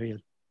improved material.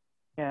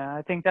 Yeah,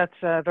 I think that's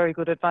very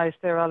good advice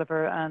there,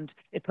 Oliver, and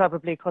it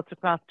probably cuts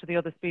across to the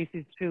other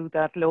species too,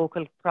 that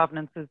local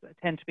provenances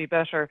tend to be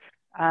better.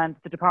 And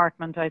the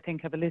department, I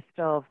think, have a list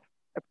of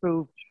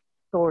approved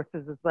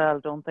sources as well,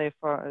 don't they,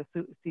 for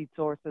seed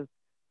sources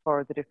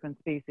for the different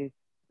species,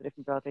 the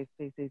different broadleaf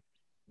species.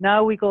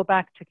 Now we go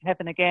back to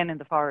Kevin again in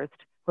the forest,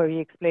 where he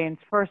explains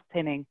first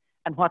thinning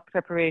and what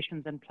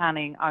preparations and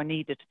planning are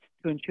needed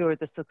to ensure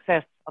the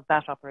success of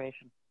that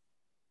operation.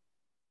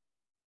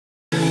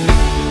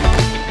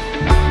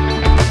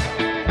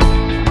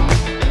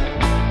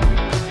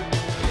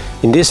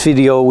 In this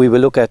video, we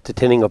will look at the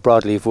thinning of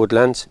broadleaf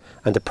woodlands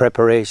and the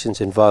preparations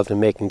involved in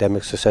making them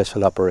a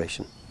successful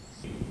operation.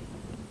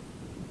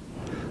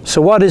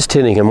 So what is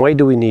thinning and why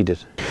do we need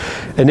it?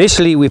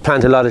 Initially, we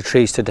plant a lot of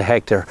trees to the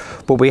hectare,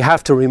 but we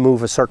have to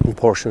remove a certain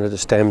portion of the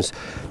stems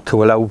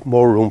to allow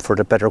more room for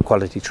the better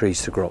quality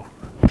trees to grow.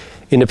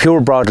 In a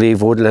pure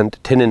broadleaf woodland,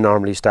 thinning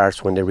normally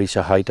starts when they reach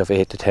a height of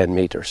 8 to 10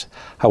 metres.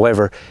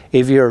 However,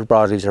 if your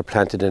broadleaves are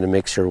planted in a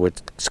mixture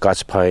with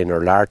Scots pine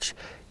or larch,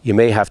 you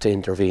may have to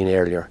intervene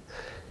earlier.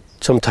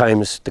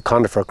 Sometimes the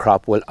conifer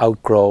crop will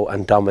outgrow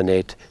and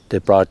dominate the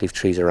broadleaf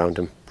trees around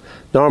them.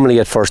 Normally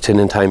at first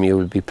thinning time, you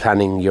will be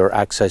planning your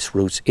access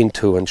routes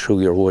into and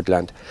through your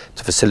woodland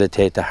to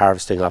facilitate the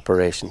harvesting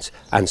operations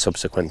and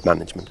subsequent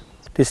management.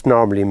 This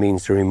normally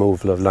means the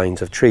removal of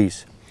lines of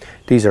trees.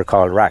 These are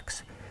called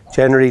racks.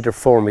 Generally they're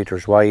 4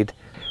 metres wide.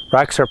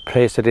 Racks are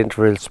placed at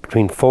intervals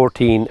between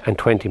 14 and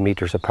 20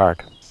 metres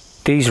apart.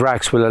 These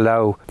racks will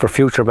allow for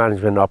future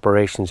management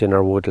operations in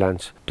our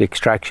woodlands, the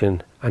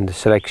extraction and the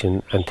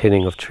selection and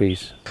thinning of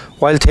trees.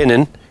 While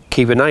thinning,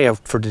 keep an eye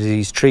out for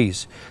diseased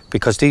trees,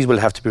 because these will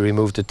have to be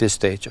removed at this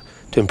stage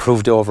to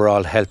improve the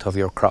overall health of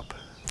your crop.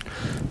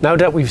 Now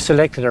that we've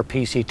selected our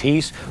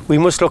PCTs, we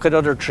must look at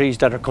other trees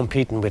that are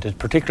competing with it,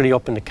 particularly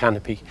up in the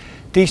canopy.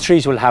 These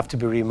trees will have to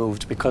be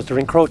removed because they're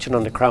encroaching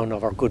on the crown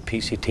of our good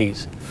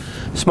PCTs.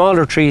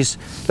 Smaller trees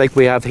like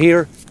we have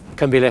here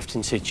can be left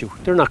in situ.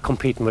 They're not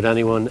competing with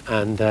anyone,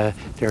 and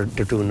they're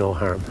doing no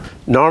harm.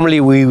 Normally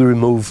we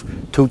remove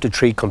 2 to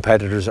 3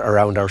 competitors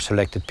around our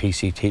selected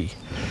PCT.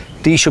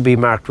 These should be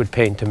marked with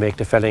paint to make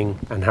the felling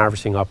and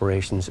harvesting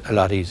operations a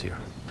lot easier.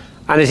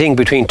 Anything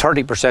between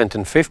 30%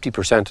 and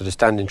 50% of the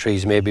standing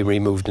trees may be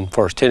removed in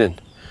first thinning.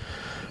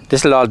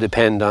 This will all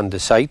depend on the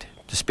site,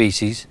 the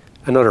species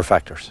and other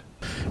factors.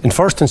 In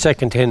first and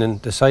second thinning,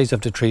 the size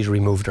of the trees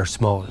removed are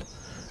small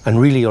and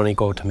really only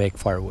go to make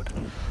firewood.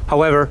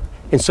 However,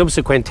 in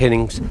subsequent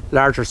thinnings,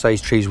 larger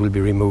sized trees will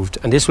be removed,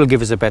 and this will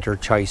give us a better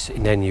choice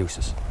in end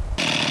uses.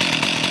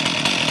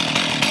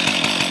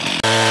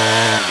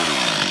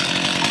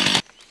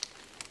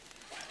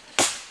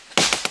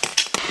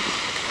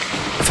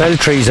 Felled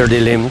trees are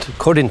delimbed,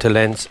 cut into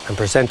lengths and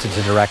presented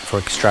to the rack for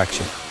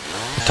extraction.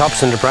 The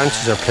tops and the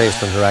branches are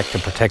placed on the rack to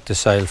protect the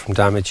soil from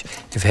damage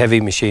if heavy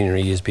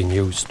machinery is being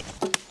used.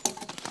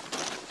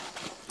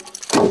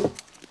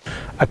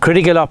 A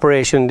critical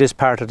operation in this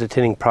part of the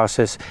thinning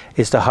process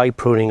is the high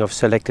pruning of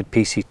selected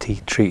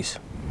PCT trees.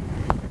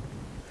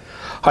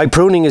 High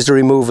pruning is the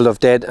removal of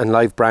dead and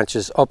live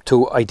branches up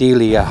to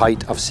ideally a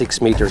height of 6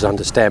 metres on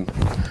the stem.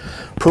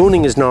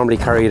 Pruning is normally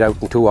carried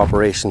out in 2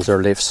 operations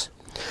or lifts.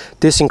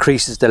 This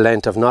increases the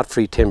length of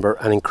knot-free timber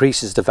and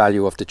increases the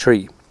value of the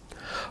tree.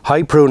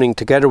 High pruning,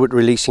 together with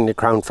releasing the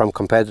crown from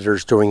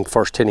competitors during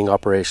first thinning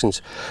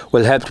operations,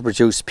 will help to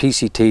produce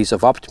PCTs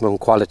of optimum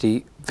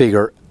quality,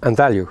 vigour and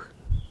value.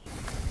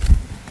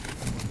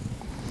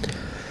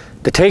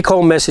 The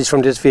take-home message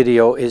from this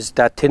video is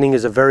that thinning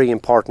is a very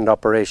important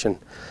operation,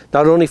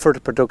 not only for the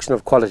production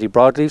of quality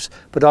broadleaves,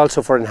 but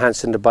also for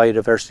enhancing the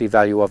biodiversity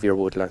value of your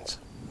woodlands.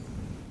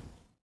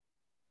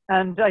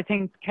 And I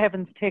think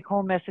Kevin's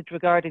take-home message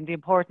regarding the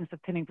importance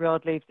of thinning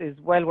broadleaves is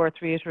well worth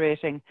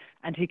reiterating,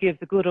 and he gives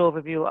a good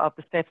overview of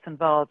the steps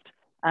involved.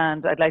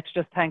 And I'd like to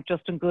just thank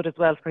Justin Good as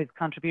well for his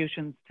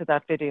contributions to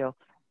that video.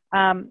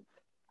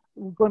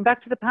 Going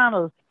back to the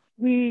panel,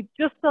 we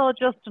just saw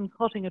Justin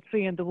cutting a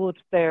tree in the woods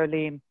there,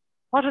 Liam.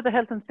 What are the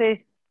health and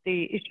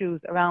safety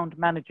issues around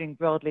managing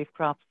broadleaf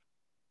crops?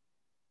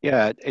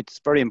 Yeah,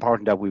 it's very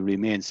important that we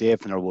remain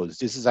safe in our woods.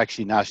 This is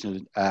actually National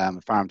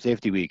Farm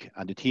Safety Week,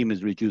 and the team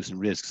is reducing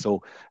risk.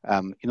 So,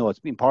 you know, it's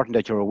important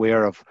that you're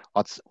aware of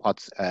what's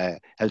health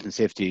and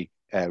safety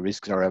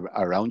risks are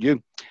around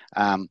you.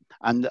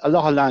 And a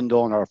lot of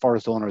landowner,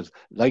 forest owners,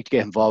 like to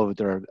get involved with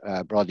their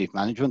broadleaf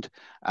management.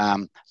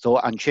 And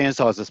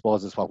chainsaws, I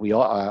suppose, is what we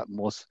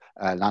most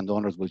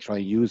landowners will try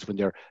and use when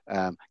they're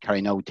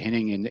carrying out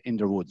thinning in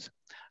their woods.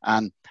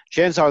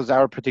 Chainsaws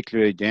are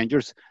particularly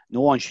dangerous.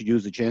 No one should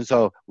use a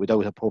chainsaw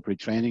without appropriate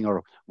training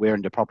or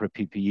wearing the proper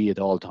PPE at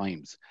all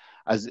times.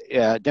 As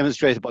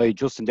demonstrated by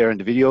Justin there in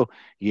the video,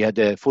 he had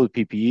the full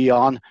PPE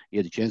on. He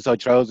had the chainsaw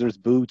trousers,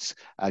 boots,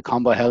 a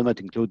combo helmet,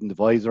 including the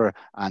visor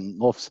and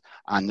muffs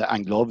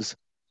and gloves.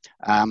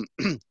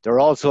 There are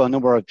also a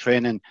number of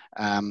training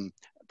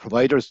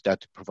providers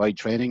that provide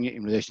training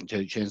in relation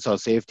to chainsaw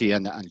safety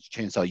and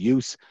chainsaw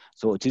use.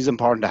 So it is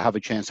important to have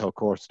a chainsaw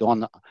course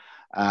done.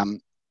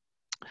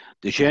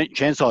 The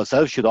chainsaw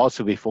itself should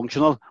also be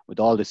functional with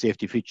all the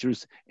safety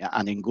features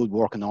and in good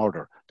working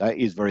order. That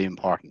is very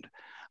important.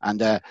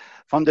 And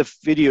from the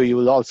video, you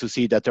will also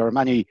see that there are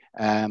many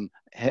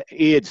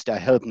aids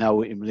that help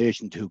now in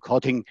relation to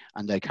cutting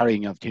and the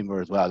carrying of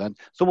timber as well. And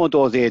some of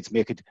those aids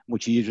make it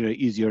much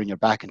easier in your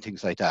back and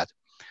things like that.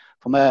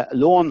 From a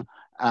loan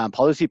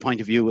policy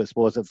point of view, I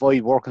suppose,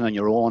 avoid working on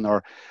your own,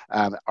 or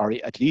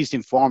at least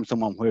inform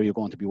someone where you're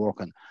going to be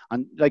working.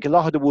 And like a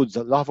lot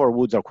of our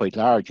woods are quite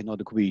large, you know,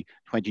 there could be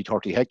 20,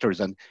 30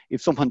 hectares. And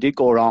if something did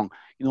go wrong,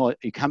 you know,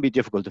 it can be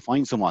difficult to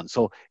find someone.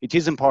 So it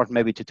is important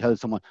maybe to tell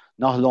someone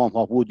not alone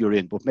what wood you're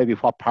in, but maybe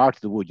what part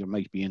of the wood you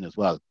might be in as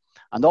well.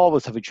 And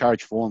always have a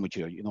charged phone with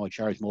you, you know, a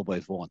charged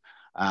mobile phone.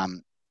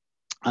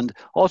 And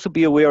also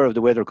be aware of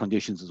the weather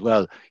conditions as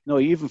well. You know,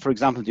 even for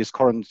example, this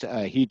current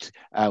heat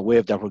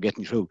wave that we're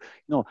getting through,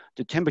 you know,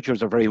 the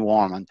temperatures are very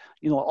warm, and,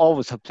 you know,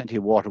 always have plenty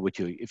of water with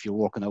you if you're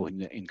working out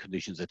in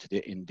conditions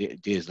in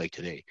days like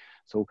today.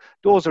 So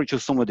those are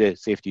just some of the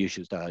safety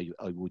issues that I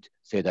would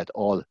say that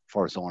all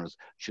forest owners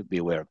should be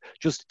aware of.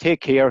 Just take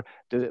care.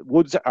 The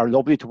woods are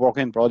lovely to work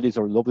in, broadleaves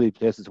are lovely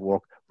places to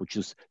work, but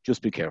just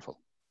be careful.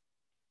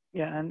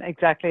 Yeah, and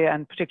exactly,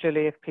 and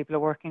particularly if people are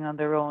working on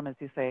their own, as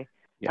you say.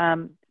 Yeah.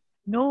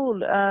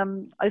 Noel,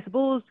 I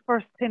suppose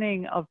first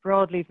thinning of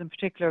broadleaves in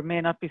particular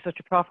may not be such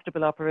a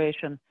profitable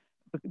operation.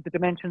 The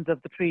dimensions of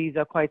the trees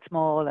are quite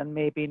small and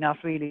maybe not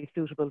really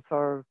suitable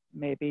for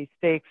maybe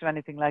stakes or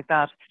anything like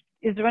that.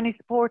 Is there any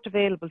support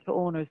available to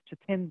owners to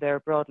thin their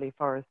broadleaf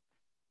forests?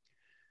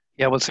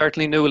 Yeah, well,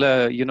 certainly,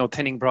 Noel, you know,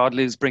 thinning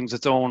broadleaves brings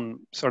its own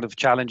sort of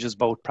challenges,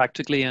 both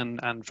practically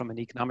and from an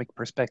economic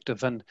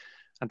perspective, and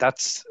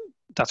that's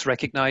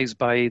recognised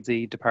by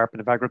the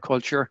Department of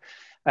Agriculture.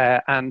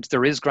 And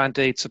there is grant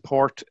aid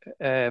support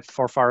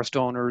for forest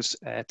owners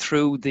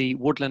through the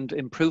Woodland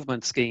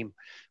Improvement Scheme,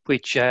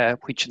 which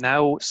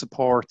now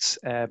supports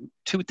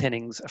 2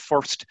 thinnings, a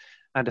first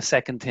and a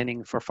second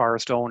thinning for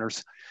forest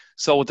owners.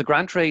 So the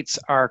grant rates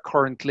are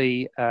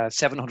currently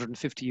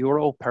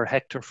 €750 per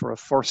hectare for a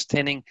first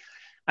thinning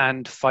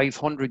and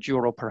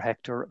 €500 per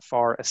hectare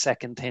for a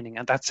second thinning.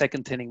 And that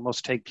second thinning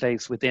must take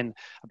place within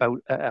about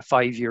a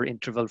 5-year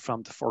interval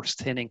from the first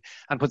thinning.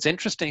 And what's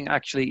interesting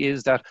actually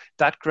is that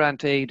that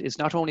grant aid is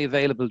not only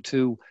available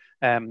to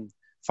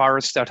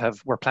forests that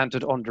were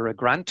planted under a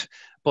grant,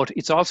 but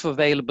it's also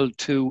available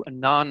to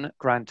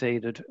non-grant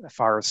aided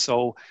forests.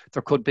 So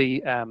there could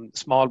be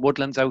small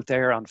woodlands out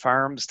there on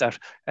farms that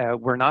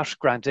were not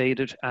grant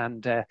aided,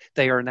 and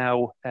they are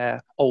now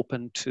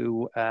open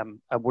to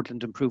a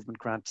woodland improvement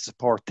grant to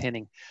support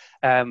thinning.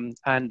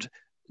 And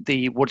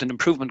the woodland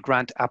improvement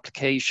grant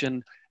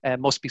application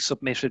must be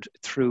submitted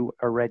through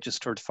a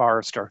registered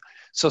forester.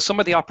 So some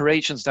of the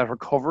operations that are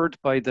covered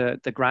by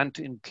the grant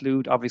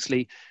include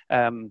obviously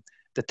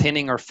the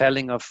thinning or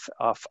felling of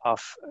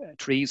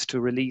trees to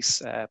release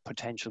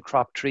potential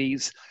crop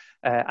trees,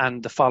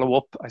 and the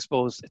follow-up, I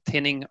suppose,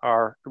 thinning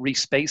or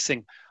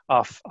respacing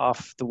of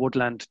the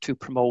woodland to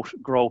promote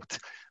growth.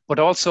 But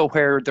also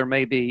where there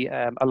may be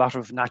a lot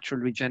of natural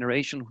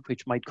regeneration,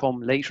 which might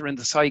come later in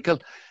the cycle,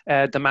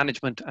 the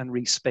management and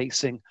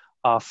respacing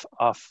of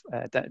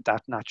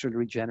that natural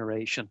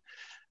regeneration.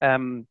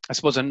 I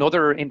suppose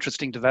another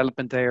interesting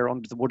development there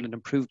under the Woodland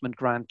Improvement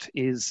Grant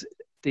is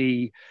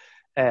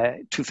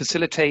to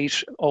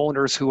facilitate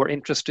owners who are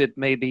interested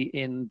maybe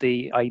in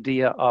the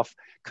idea of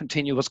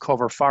continuous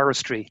cover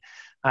forestry.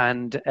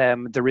 And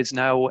there is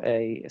now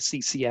a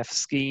CCF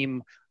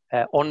scheme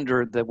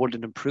under the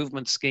Woodland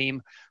Improvement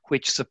Scheme,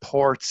 which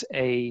supports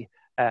a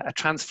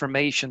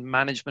transformation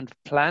management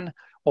plan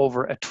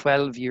over a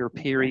 12-year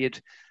period.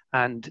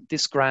 And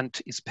this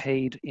grant is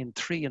paid in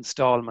 3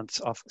 installments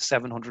of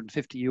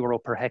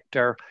 €750 per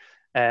hectare,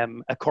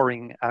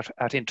 occurring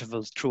at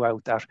intervals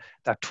throughout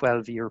that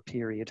 12-year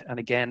period. And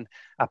again,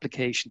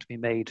 application to be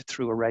made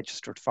through a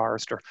registered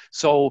forester.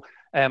 So,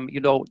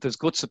 there's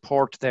good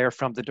support there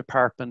from the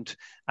department.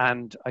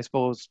 And I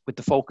suppose with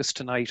the focus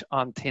tonight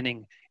on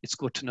thinning, it's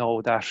good to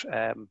know that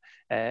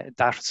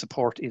that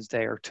support is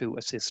there to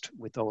assist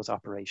with those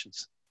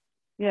operations.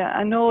 Yeah,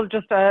 and Noel,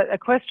 just a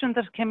question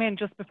that came in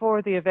just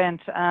before the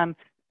event. An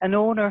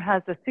owner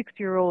has a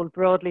 6-year-old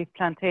broadleaf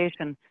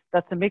plantation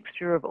that's a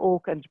mixture of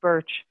oak and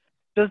birch.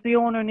 Does the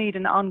owner need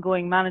an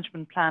ongoing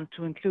management plan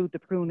to include the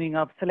pruning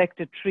of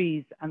selected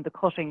trees and the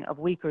cutting of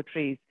weaker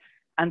trees?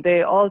 And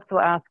they also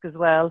ask as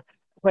well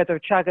whether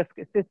Teagasc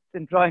assists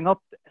in drawing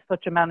up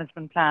such a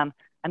management plan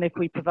and if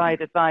we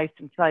provide advice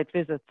in site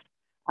visits.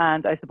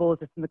 And I suppose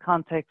it's in the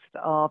context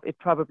of it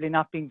probably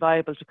not being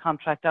viable to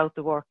contract out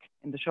the work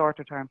in the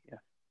shorter term.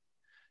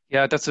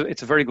 Yeah,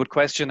 it's a very good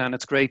question, and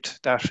it's great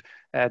that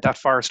that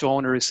forest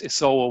owner is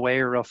so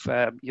aware of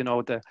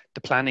the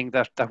planning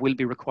that will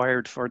be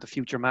required for the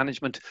future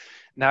management.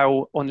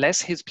 Now,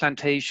 unless his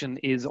plantation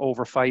is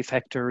over 5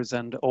 hectares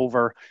and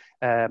over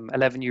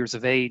 11 years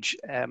of age,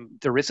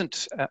 there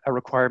isn't a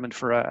requirement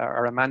for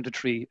a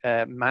mandatory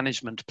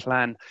management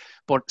plan.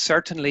 But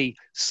certainly,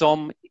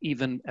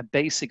 even a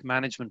basic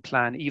management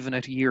plan, even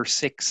at year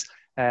 6,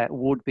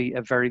 would be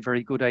a very,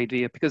 very good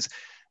idea, because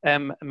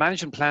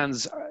management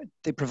plans,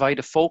 they provide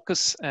a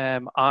focus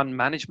on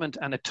management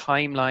and a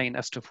timeline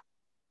as to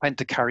when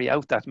to carry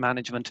out that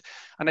management.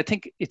 And I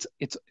think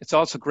it's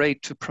also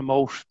great to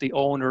promote the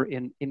owner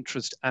in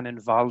interest and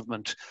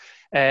involvement.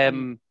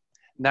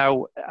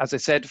 Now, as I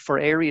said, for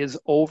areas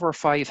over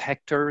 5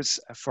 hectares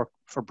for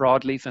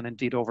broadleaf, and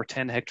indeed over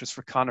 10 hectares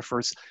for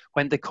conifers,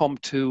 when they come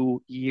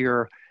to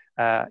year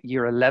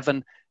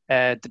 11,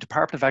 the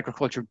Department of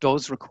Agriculture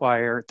does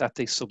require that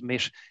they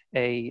submit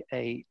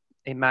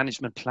a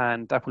management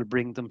plan that will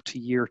bring them to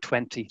year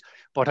 20.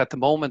 But at the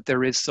moment,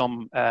 there is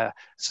some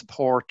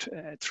support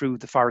through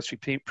the Forestry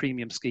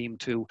Premium Scheme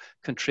to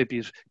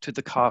contribute to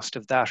the cost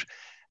of that.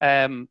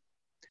 And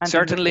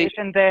certainly,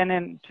 then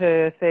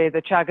into, say,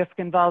 the Teagasc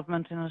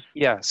involvement in it?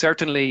 Yeah,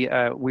 certainly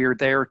we're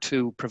there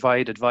to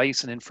provide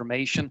advice and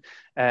information.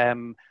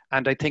 And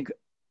I think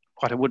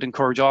what I would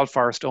encourage all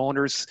forest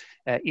owners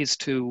is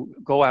to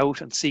go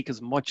out and seek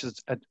as much as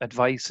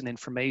advice and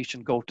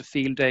information, go to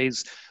field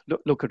days,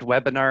 look at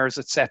webinars,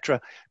 etc.,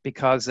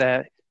 because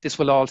this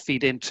will all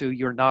feed into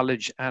your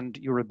knowledge and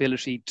your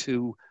ability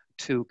to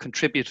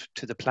contribute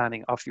to the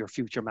planning of your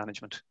future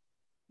management.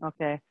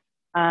 Okay.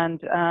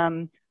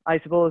 And I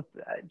suppose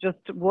just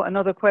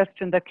another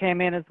question that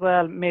came in as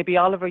well, maybe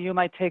Oliver, you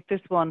might take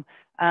this one.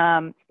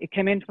 It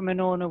came in from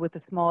an owner with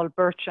a small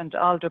birch and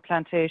alder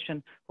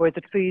plantation where the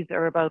trees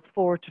are about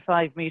 4 to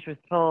 5 meters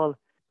tall.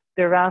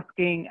 They're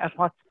asking at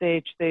what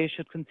stage they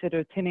should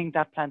consider thinning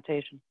that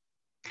plantation.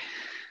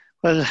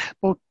 Well,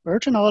 both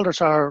birch and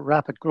alders are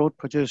rapid growth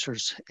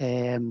producers.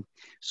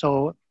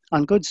 So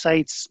on good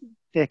sites,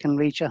 they can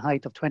reach a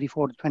height of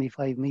 24 to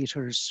 25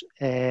 meters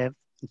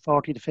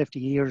 40 to 50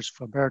 years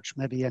for birch,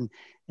 maybe in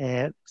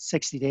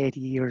 60 to 80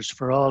 years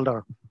for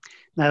alder.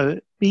 Now,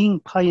 being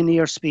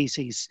pioneer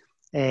species,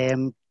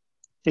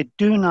 they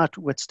do not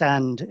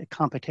withstand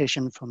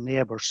competition from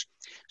neighbours.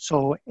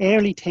 So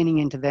early thinning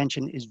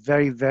intervention is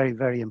very, very,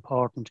 very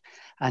important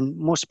and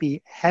must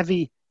be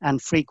heavy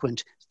and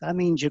frequent. That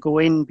means you go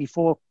in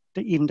before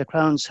even the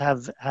crowns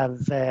have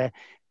come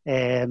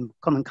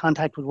in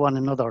contact with one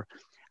another.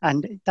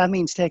 And that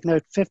means taking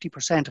out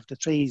 50% of the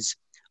trees,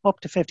 up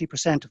to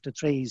 50% of the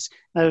trees.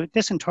 Now,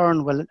 this in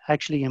turn will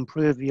actually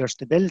improve your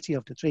stability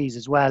of the trees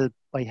as well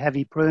by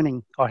heavy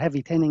pruning, or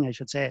heavy thinning, I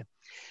should say.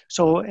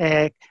 So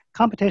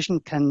competition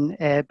can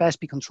best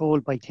be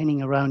controlled by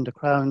thinning around the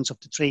crowns of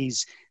the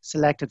trees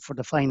selected for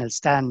the final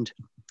stand.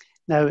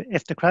 Now,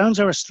 if the crowns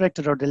are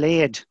restricted or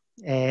delayed,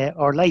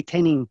 or light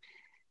thinning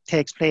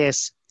takes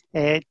place,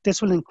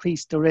 this will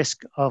increase the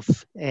risk of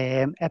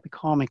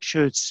epicormic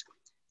shoots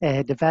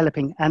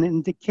developing, and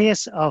in the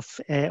case of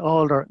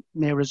alder,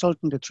 may result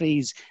in the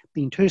trees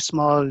being too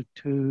small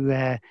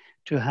to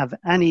have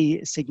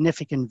any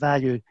significant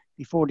value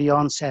before the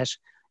onset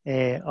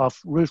of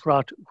root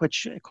rot,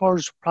 which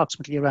occurs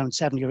approximately around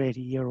 70 or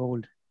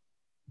 80-year-old.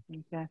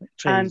 Okay.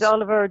 trees. And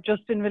Oliver,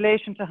 just in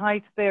relation to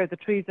heights there, the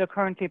trees are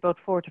currently about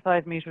 4 to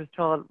 5 metres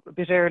tall, a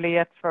bit early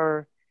yet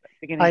for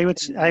beginning.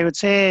 I would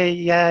say,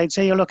 yeah, I'd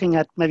say you're looking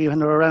at maybe when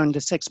they're around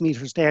the 6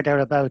 metres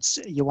thereabouts,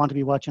 you want to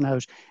be watching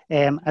out.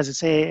 As I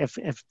say, if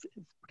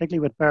particularly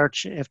with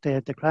birch, if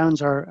the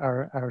crowns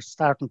are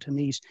starting to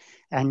meet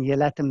and you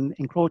let them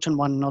encroach on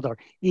one another,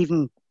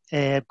 even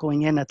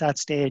going in at that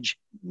stage,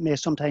 may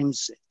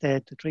sometimes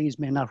the trees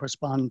may not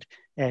respond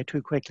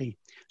too quickly.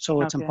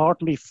 So it's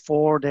important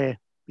before they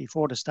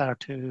start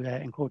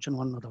to encroach on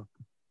one another.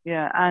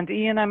 Yeah, and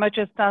Ian, I might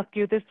just ask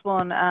you this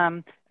one.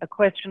 A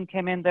question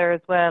came in there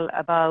as well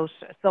about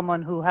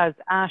someone who has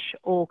ash,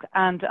 oak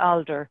and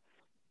alder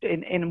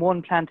in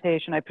one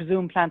plantation, I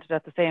presume planted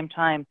at the same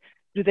time.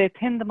 Do they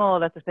thin them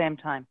all at the same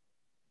time?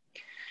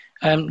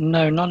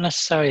 No, not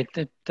necessarily.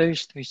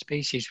 Those three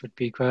species would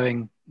be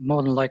growing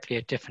more than likely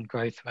at different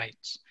growth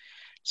rates.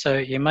 So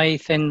you may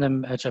thin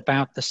them at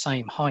about the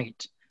same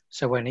height.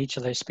 So when each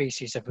of those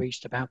species have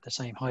reached about the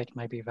same height,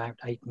 maybe about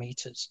 8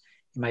 metres,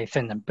 you may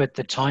thin them, but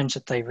the times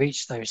that they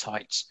reach those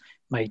heights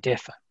may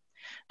differ.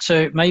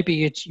 So maybe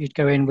you'd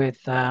go in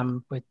with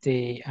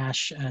the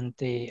ash and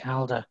the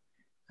alder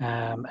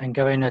and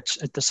go in at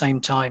the same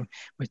time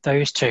with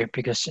those two,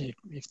 because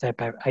if they're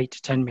about 8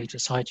 to 10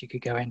 metres height, you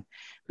could go in.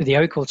 But the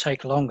oak will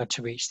take longer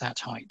to reach that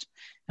height.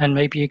 And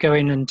maybe you go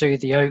in and do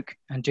the oak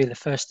and do the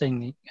first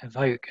thinning of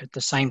oak at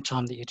the same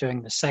time that you're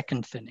doing the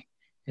second thinning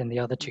in the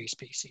other two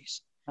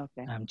species,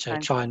 to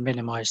try and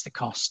minimise the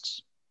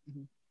costs.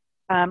 Mm-hmm.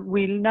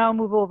 We'll now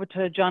move over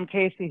to John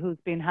Casey, who's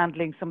been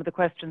handling some of the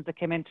questions that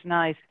came in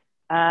tonight.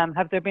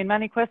 Have there been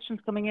many questions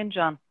coming in,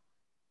 John?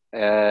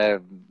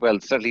 Well,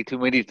 certainly too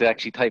many to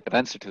actually type an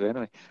answer to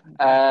anyway.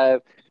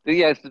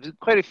 Yes, there's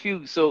quite a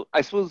few. So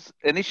I suppose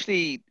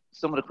initially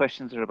some of the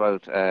questions are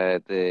about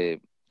the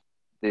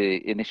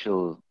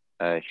initial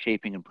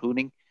shaping and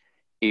pruning.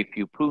 If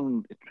you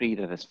prune a tree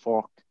that is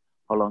forked,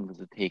 how long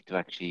does it take to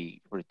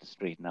actually for it to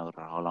straighten out,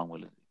 or how long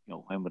will it,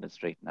 when will it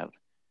straighten out?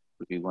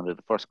 Would be one of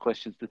the first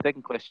questions. The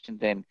second question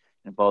then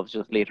involves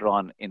just later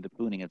on in the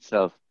pruning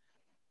itself.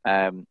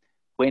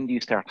 When do you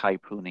start high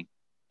pruning,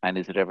 and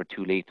is it ever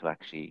too late to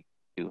actually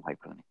do high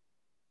pruning?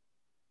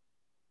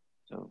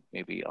 So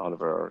maybe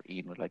Oliver or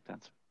Ian would like to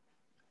answer.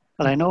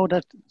 Well, I know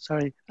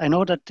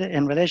that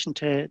in relation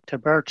to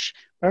birch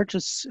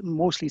is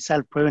mostly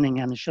self-pruning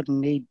and it shouldn't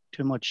need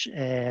too much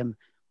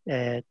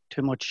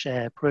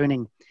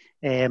pruning,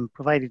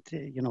 provided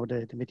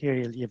the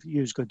material you've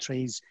used good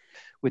trees.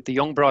 With the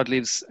young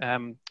broadleaves,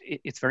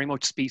 it's very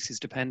much species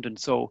dependent.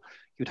 So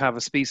you'd have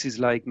a species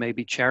like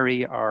maybe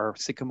cherry or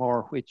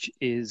sycamore, which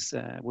is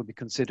would be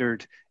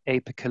considered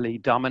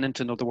apically dominant.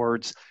 In other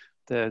words,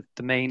 the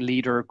main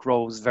leader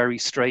grows very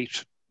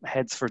straight,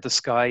 heads for the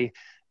sky,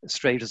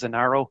 straight as an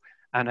arrow.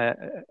 And a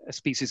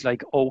species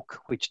like oak,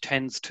 which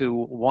tends to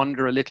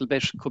wander a little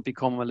bit, could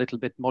become a little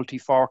bit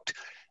multi-forked,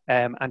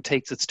 and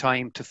takes its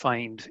time to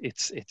find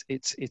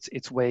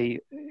its way,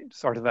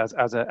 sort of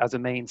as a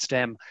main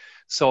stem.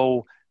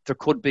 So there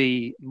could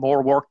be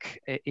more work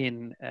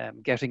in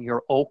getting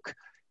your oak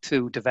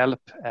to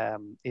develop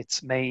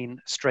its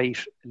main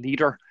straight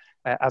leader,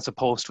 as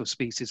opposed to a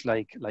species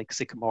like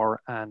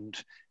sycamore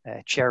and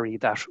cherry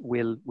that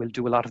will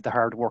do a lot of the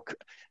hard work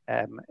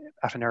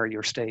at an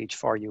earlier stage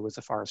for you as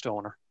a forest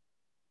owner.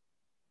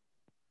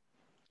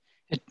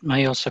 It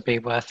may also be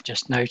worth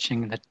just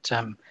noting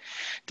that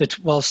that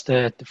whilst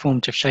the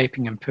formative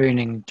shaping and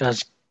pruning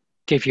does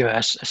give you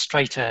a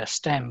straighter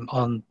stem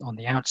on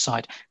the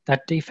outside,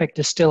 that defect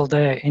is still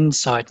there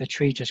inside. The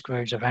tree just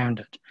grows around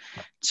it.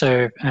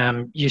 So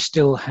you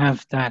still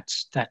have that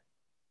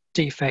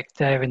defect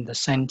there in the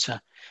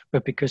center,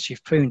 but because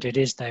you've pruned, it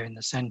is there in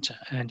the center.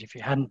 And if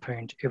you hadn't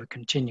pruned, it would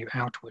continue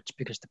outwards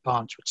because the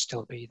branch would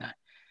still be there.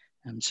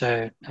 And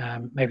so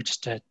maybe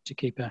just to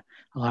keep an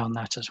eye on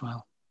that as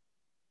well.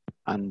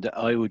 And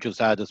I would just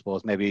add, I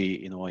suppose, maybe,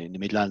 you know, in the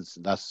Midlands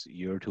last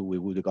year or two, we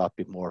would have got a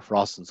bit more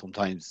frost, and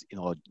sometimes, you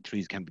know,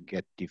 trees can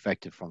get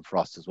defective from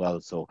frost as well.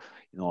 So,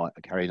 you know,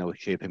 carrying out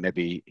shaping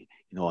maybe,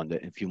 you know, in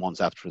a few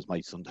months afterwards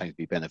might sometimes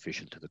be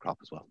beneficial to the crop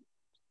as well.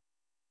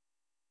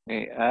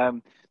 Okay,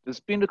 there's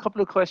been a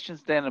couple of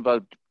questions then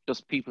about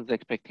just people's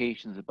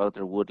expectations about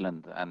their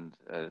woodland, and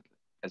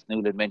as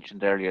Nuala had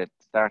mentioned earlier at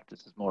the start,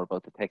 this is more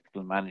about the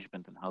technical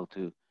management and how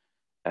to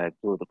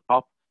grow the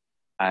crop.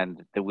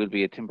 And there will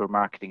be a timber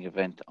marketing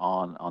event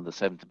on the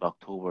 7th of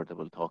October that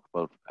will talk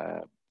about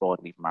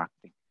broadleaf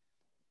marketing.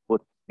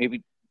 But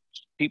maybe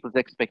people's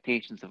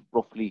expectations of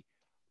roughly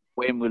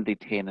when will they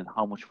tin and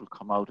how much will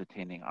come out of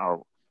tinning,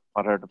 or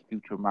what are the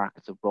future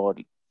markets of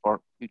broadleaves,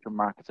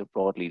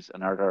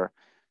 and are there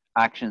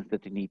actions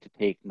that they need to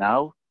take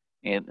now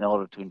in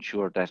order to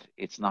ensure that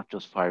it's not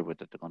just firewood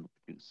that they're going to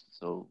produce.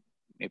 So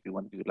maybe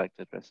one of you would like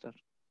to address that.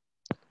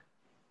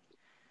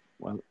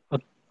 Well,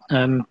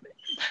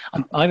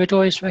 I would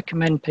always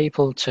recommend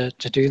people to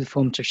do the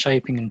formative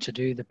shaping and to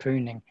do the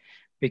pruning,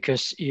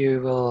 because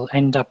you will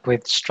end up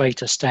with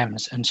straighter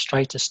stems, and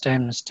straighter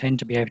stems tend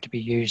to be able to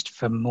be used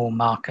for more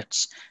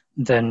markets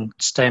than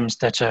stems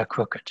that are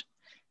crooked,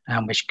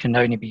 which can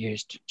only be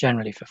used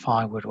generally for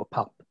firewood or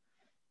pulp.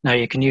 Now,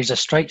 you can use a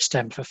straight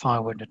stem for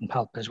firewood and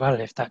pulp as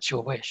well, if that's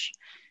your wish.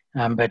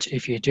 But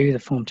if you do the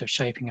formative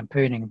shaping and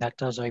pruning, that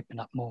does open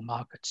up more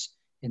markets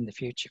in the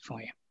future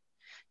for you.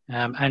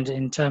 And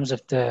in terms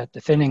of the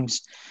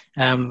thinnings,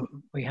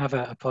 we have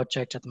a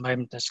project at the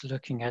moment that's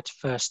looking at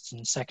first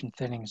and second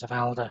thinnings of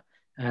alder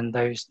and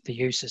the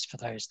uses for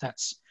those.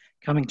 That's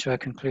coming to a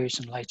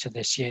conclusion later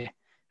this year,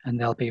 and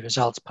there'll be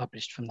results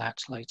published from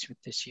that later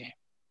this year.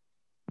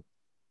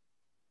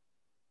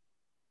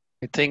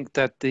 I think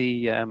that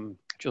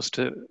just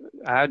to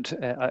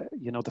add,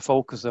 you know, the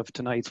focus of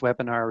tonight's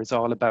webinar is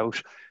all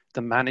about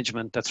the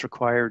management that's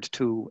required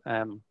to,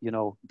 you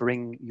know,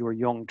 bring your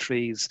young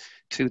trees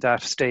to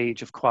that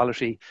stage of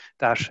quality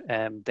that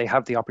they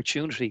have the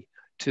opportunity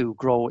to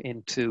grow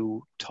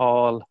into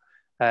tall,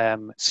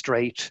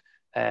 straight,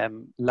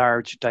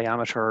 large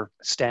diameter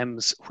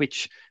stems,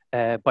 which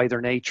by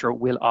their nature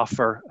will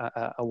offer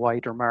a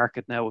wider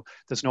market. Now,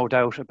 there's no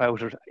doubt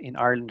about it in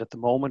Ireland at the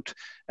moment.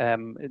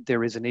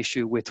 There is an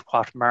issue with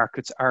what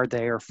markets are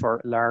there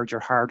for larger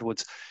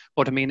hardwoods.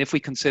 But I mean, if we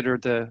consider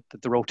the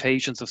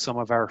rotations of some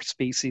of our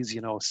species,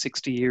 you know,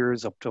 60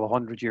 years up to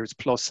 100 years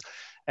plus,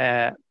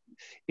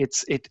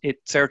 it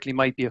certainly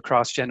might be a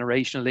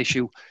cross-generational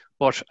issue.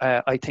 But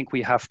I think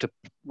we have to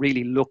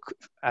really look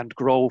and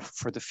grow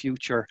for the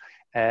future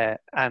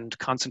and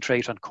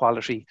concentrate on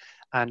quality.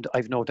 And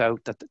I've no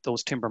doubt that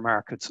those timber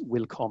markets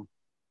will come.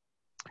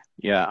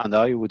 Yeah, and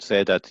I would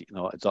say that, you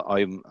know,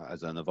 I'm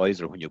as an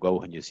advisor, when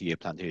you see a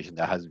plantation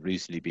that has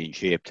recently been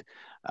shaped,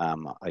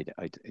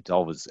 it's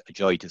always a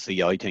joy to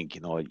see. I think,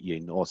 you know,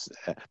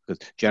 because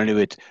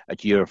generally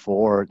at year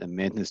 4, the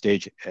maintenance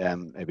stage,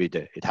 maybe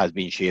it has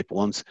been shaped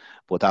once,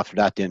 but after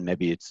that, then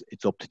maybe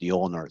it's up to the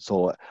owner.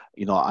 So,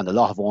 you know, and a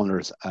lot of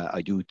owners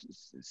I do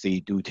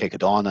see take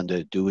it on, and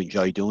they do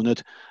enjoy doing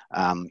it.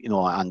 You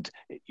know, and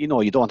you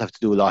know, you don't have to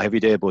do a lot every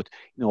day, but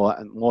you know,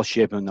 most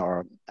shaping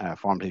or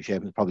formative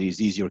shaping probably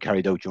is easier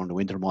carried out during the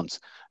winter months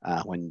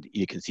when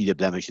you can see the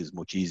blemishes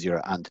much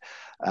easier. And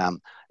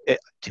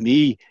to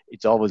me,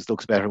 it always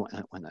looks better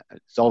when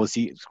it's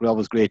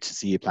always great to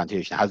see a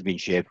plantation has been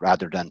shaped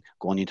rather than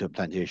going into a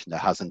plantation that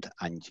hasn't,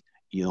 and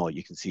you know,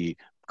 you can see,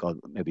 God,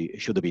 maybe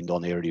it should have been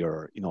done earlier,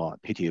 or, you know,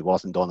 pity it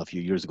wasn't done a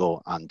few years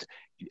ago, and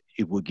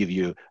it would give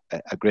you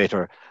a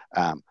greater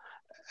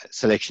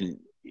selection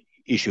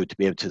issue to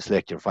be able to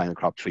select your final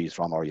crop trees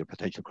from, or your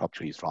potential crop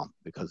trees from,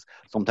 because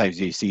sometimes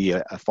you see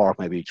a fork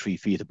maybe 3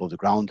 feet above the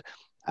ground,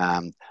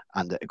 and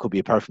it could be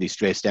a perfectly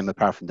straight stem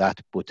apart from that,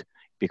 but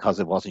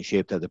because it wasn't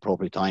shaped at the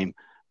appropriate time,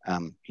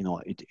 you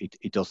know,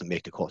 it doesn't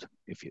make the cut,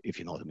 if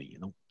you know what I mean, you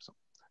know.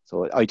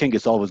 So I think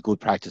it's always good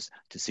practice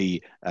to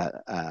see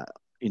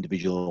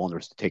individual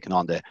owners taking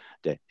on the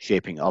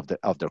shaping of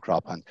their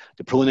crop, and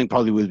the pruning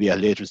probably will be a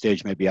later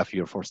stage, maybe after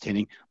your first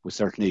thinning. But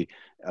certainly,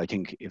 I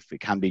think if it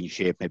can be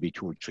shaped maybe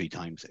 2 or 3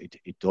 times,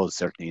 it does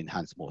certainly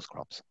enhance most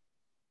crops.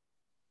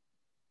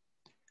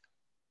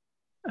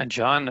 And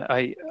John,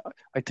 I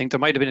think there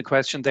might have been a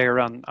question there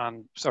on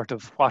sort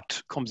of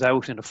what comes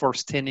out in the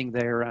first thinning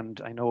there,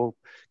 and I know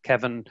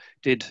Kevin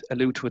did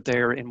allude to it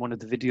there in one of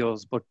the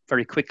videos, but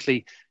very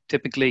quickly,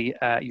 typically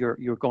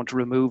you're going to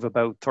remove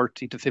about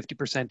 30 to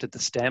 50% of the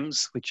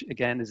stems, which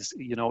again is,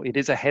 you know, it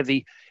is a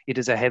heavy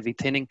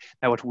thinning.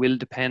 Now, it will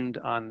depend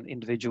on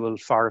individual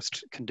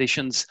forest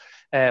conditions,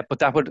 but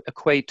that would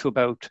equate to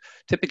about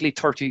typically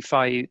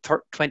 25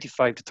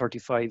 to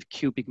 35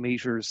 cubic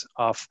meters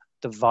of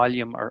the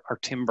volume or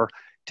timber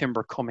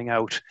coming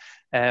out.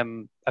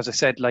 As I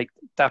said, like,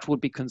 that would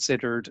be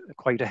considered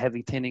quite a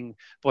heavy thinning,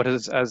 but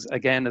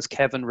as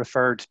Kevin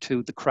referred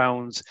to the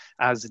crowns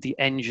as the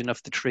engine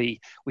of the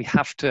tree, we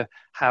have to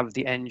have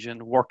the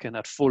engine working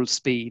at full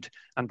speed,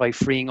 and by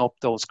freeing up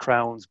those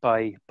crowns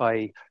by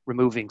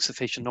removing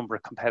sufficient number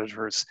of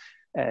competitors,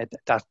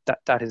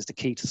 that is the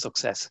key to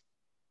success.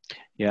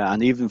 Yeah,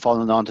 and even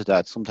following on to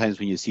that, sometimes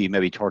when you see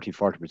maybe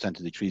 30–40%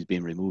 of the trees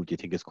being removed, you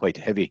think it's quite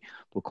heavy.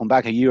 But come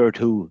back a year or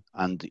two,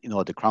 and you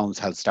know the crowns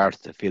have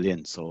started to fill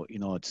in. So you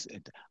know it's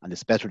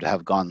better to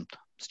have gone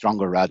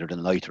stronger rather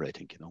than lighter. I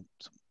think, you know.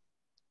 So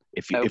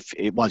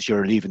once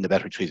you're leaving the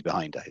better trees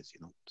behind,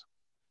 you know.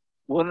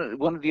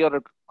 One of the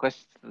other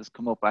questions that has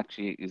come up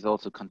actually is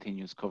also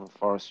continuous cover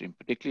forestry, and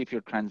particularly if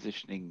you're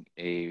transitioning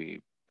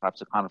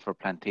perhaps a conifer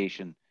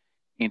plantation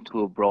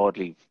into a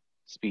broadleaf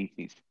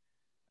species.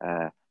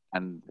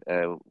 And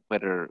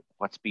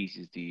what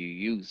species do you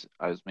use?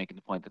 I was making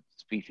the point that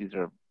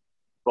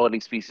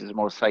broadleaf species are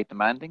more site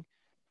demanding,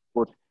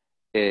 but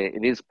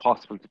it is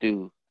possible to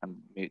do, and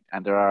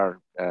there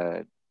are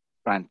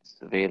grants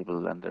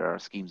available and there are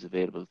schemes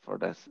available for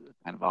this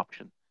kind of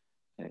option.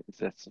 Is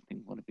that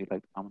something one of you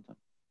like to comment on?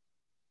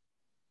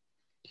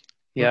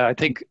 Yeah, I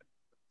think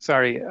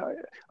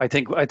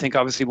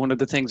obviously one of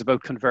the things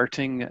about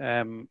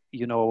converting,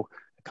 you know,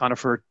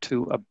 conifer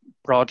to a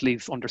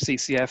broadleaf under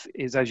CCF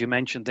is, as you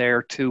mentioned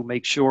there, to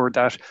make sure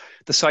that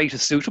the site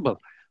is suitable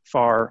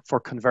for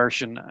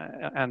conversion.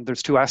 And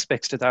there's two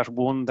aspects to that.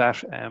 One,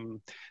 that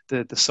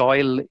the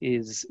soil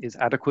is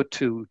adequate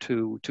to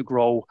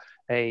grow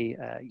a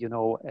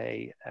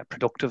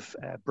productive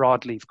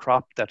broadleaf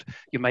crop. That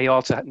you may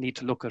also need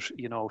to look at,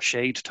 you know,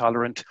 shade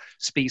tolerant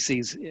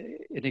species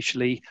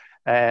initially.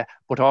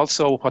 But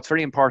also what's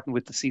very important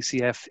with the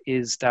CCF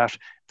is that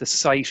the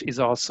site is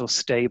also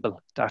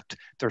stable, that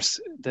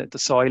the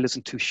soil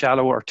isn't too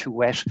shallow or too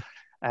wet,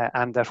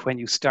 and that when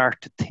you start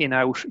to thin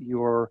out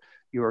your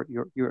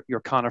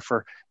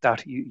conifer,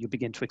 that you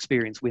begin to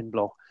experience wind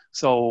blow.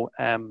 So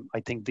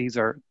I think these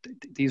are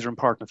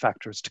important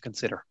factors to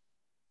consider.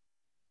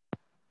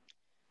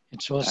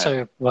 It's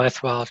also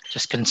worthwhile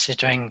just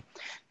considering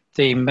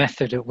the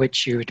method at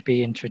which you would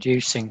be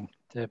introducing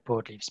the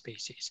broadleaf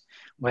species,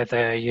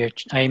 whether you're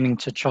aiming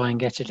to try and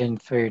get it in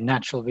through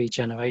natural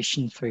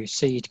regeneration, through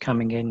seed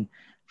coming in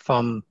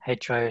from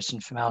hedgerows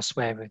and from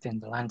elsewhere within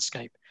the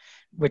landscape,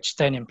 which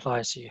then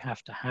implies that you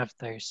have to have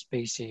those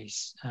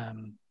species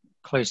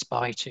close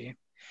by to you.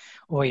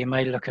 Or you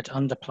may look at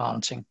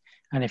underplanting,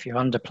 and if you're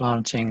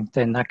underplanting,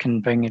 then that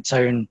can bring its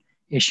own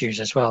issues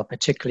as well,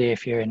 particularly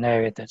if you're in an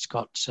area that's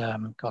got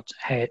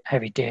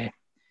heavy deer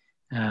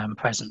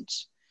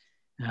presence.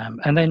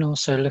 And then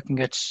also looking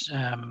at,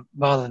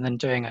 rather than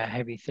doing a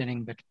heavy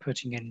thinning, but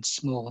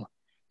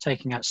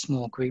taking out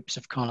small groups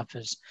of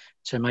conifers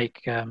to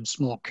make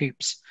small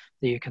coops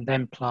that you can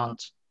then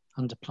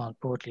underplant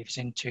broadleaves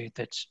into,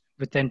 that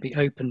would then be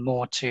open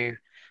more to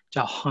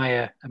a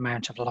higher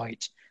amount of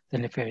light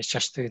than if it was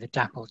just through the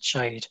dappled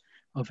shade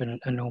of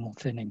a normal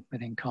thinning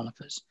within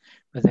conifers.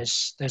 But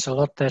there's a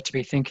lot there to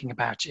be thinking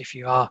about if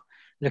you are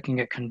looking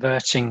at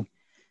converting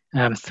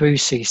through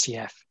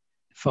CCF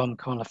from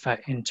conifer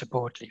into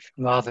broadleaf,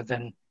 rather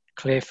than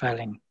clear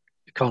felling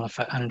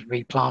conifer and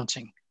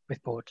replanting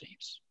with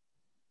broadleaves.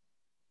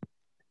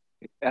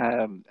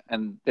 And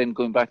then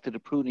going back to the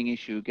pruning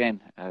issue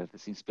again, there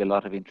seems to be a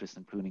lot of interest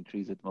in pruning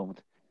trees at the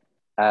moment.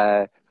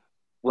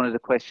 One of the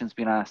questions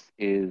being asked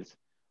is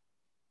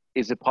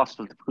it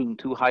possible to prune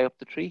too high up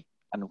the tree?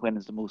 And when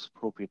is the most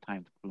appropriate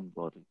time to prune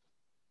broadleaf?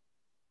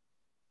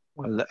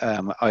 Well,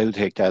 I'll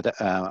take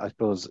that. I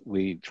suppose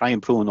we try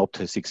and prune up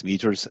to 6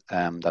 meters.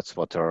 That's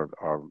what our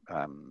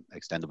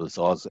extendable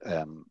saws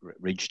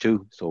reach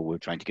to. So we're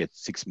trying to get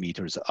 6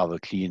 meters of a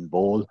clean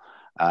bowl.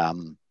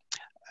 And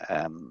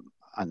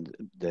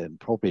the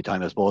appropriate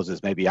time, I suppose,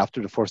 is maybe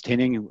after the first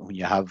thinning, when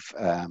you have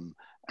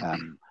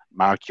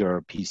marked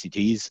your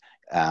PCTs,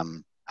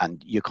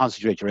 and you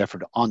concentrate your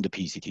effort on the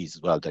PCTs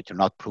as well, that you're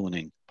not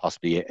pruning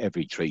possibly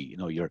every tree. You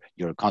know,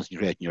 you're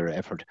concentrating your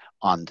effort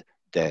on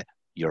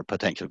your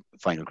potential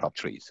final crop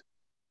trees.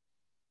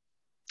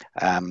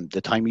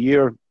 The time of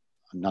year,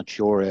 I'm not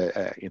sure,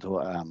 I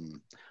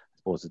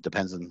suppose it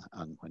depends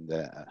on when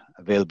the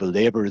available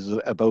labour is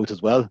about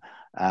as well.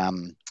 I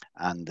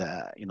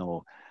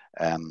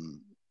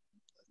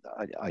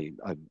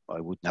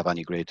wouldn't have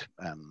any great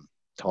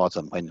thoughts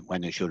on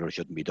when it should or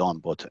shouldn't be done,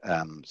 but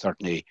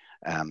certainly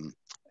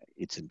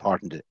it's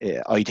important.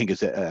 I think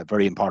it's a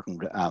very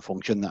important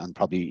function, and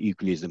probably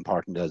equally as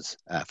important as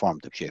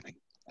formative shaping,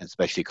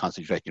 especially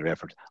concentrating your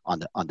effort on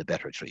the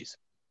better trees.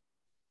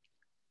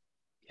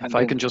 If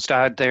I can just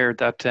add there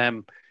that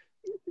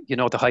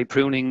the high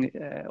pruning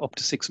up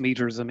to 6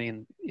 meters, I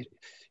mean,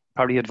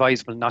 probably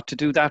advisable not to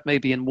do that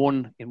maybe in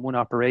one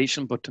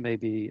operation, but to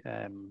maybe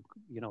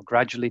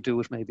gradually do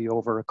it maybe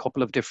over a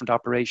couple of different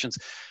operations,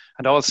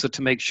 and also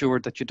to make sure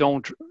that you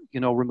don't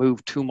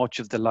remove too much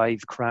of the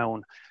live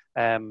crown.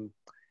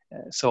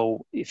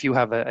 So if you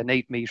have an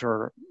 8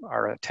 meter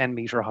or a 10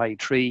 meter high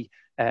tree,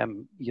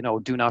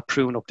 do not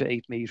prune up to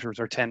 8 meters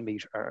or 10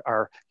 meters,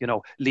 or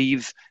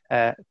leave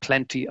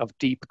plenty of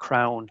deep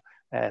crown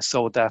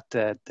so that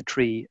the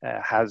tree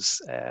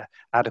has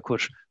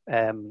adequate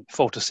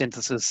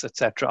photosynthesis,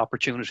 etc.,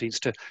 opportunities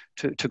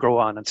to grow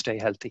on and stay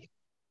healthy.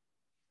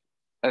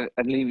 And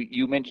Liam,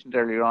 you mentioned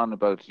earlier on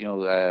about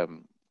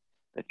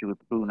that you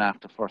would prune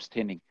after first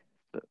thinning.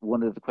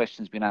 One of the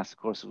questions being asked, of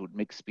course, would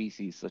mixed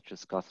species such as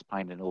Scots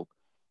pine and oak.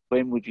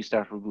 when would you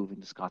start removing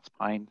the Scots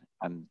pine?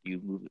 And do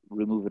you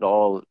remove it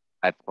all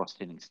at first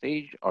thinning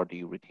stage, or do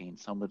you retain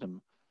some of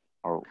them,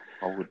 or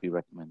what would be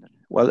recommended?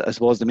 Well, I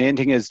suppose the main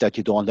thing is that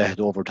you don't let it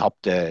overtop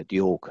the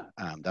oak.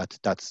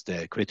 That's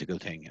the critical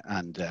thing,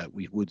 and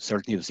we would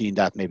certainly have seen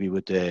that maybe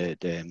with the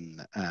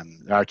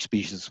large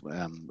species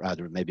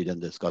rather maybe than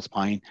the Scots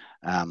pine.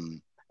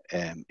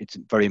 It's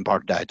very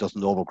important that it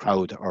doesn't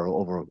overcrowd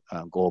or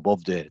go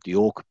above the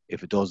oak.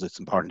 If it does, it's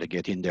important to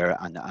get in there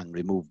and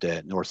remove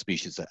the North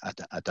species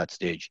at that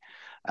stage.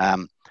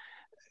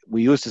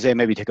 We used to say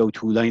maybe take out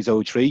 2 lines out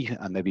of tree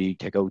and maybe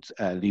take out,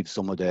 leave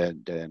some of the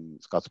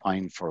Scots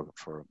pine for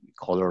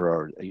colour,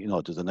 or, you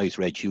know, there's a nice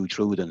red hue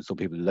through it, and some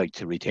people like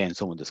to retain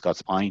some of the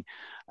Scots pine.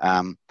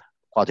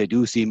 What I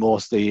do see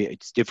mostly,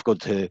 it's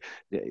difficult to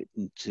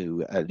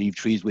leave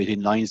trees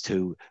within lines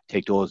to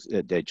take those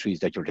the trees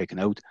that you're taking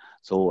out.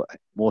 So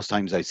most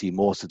times I see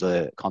most of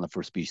the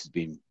conifer species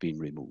being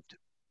removed.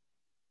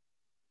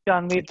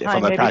 John, we've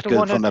time from a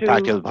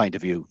practical point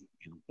of view.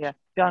 Yeah,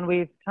 John,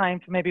 we've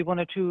time for maybe 1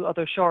 or 2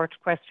 other short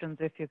questions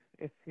if you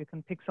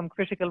can pick some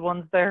critical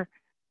ones there.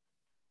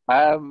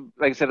 Like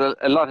I said,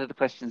 a lot of the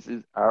questions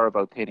are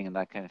about thinning and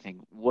that kind of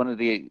thing. One of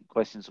the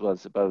questions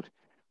was about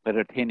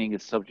whether thinning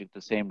is subject to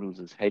the same rules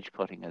as hedge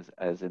cutting,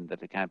 as in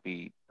that it can't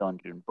be done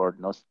during bird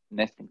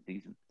nesting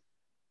season.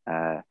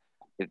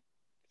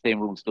 Same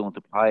rules don't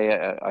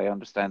apply, I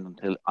understand,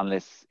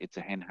 unless it's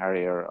a hen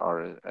harrier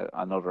or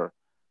another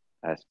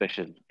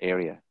special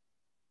area.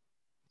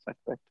 Is that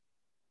correct?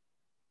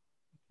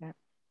 Yeah.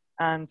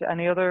 And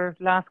any other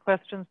last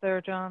questions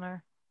there, John?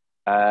 Or?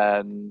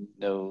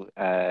 No.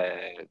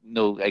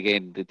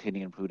 Again, the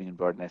thinning and pruning and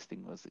bird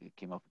nesting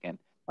came up again.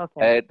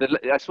 Okay.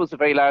 I suppose the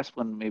very last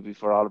one, maybe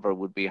for Oliver,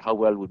 would be how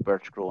well would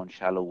birch grow in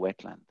shallow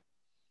wetland?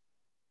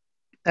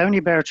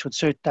 Downy birch would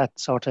suit that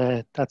sort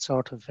of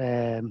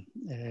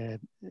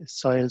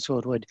soil, so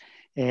it would.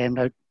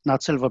 Now,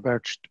 not silver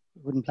birch.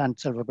 Wouldn't plant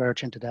silver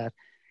birch into that,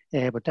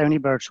 but downy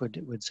birch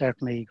would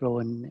certainly grow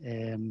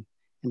in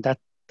that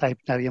type.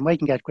 Now, you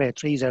mightn't get great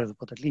trees out of it,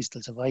 but at least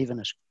they'll survive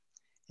in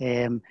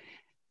it.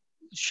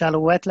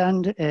 Shallow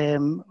wetland,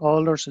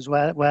 alders as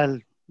well. Well,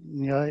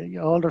 you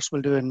know, alders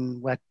will do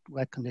in wet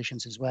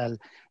conditions as well.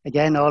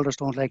 Again, alders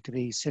don't like to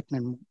be sitting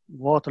in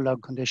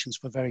waterlogged conditions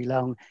for very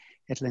long.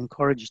 It'll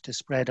encourage the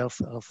spread of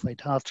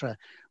Phytophthora.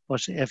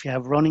 But if you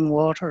have running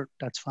water,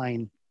 that's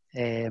fine.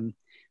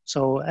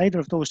 So either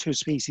of those 2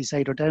 species,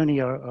 either downy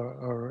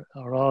or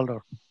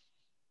alder.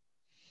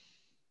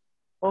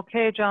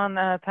 Okay, John,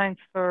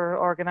 thanks for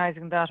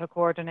organising that or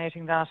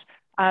coordinating that.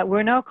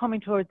 We're now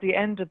coming towards the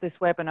end of this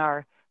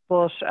webinar,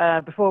 but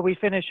before we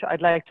finish,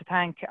 I'd like to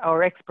thank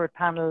our expert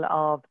panel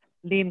of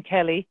Liam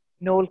Kelly,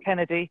 Noel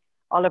Kennedy,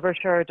 Oliver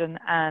Sheridan,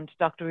 and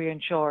Dr. Ian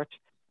Short.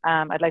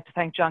 I'd like to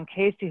thank John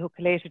Casey, who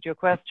collated your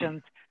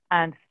questions,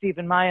 and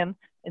Stephen Mayan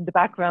in the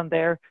background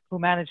there, who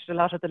managed a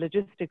lot of the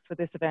logistics for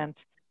this event.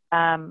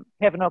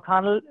 Kevin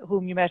O'Connell,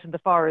 whom you met in the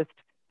forest,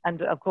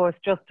 and of course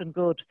Justin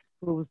Good,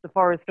 who's the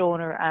forest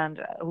owner and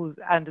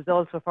is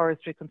also a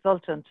forestry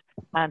consultant,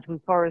 and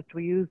whose forest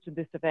we used in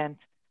this event,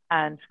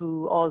 and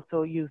who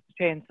also used the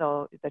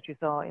chainsaw that you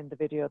saw in the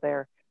video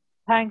there.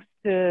 Thanks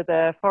to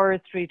the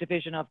Forestry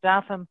Division of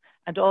DAFM,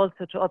 and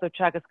also to other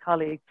Teagasc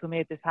colleagues who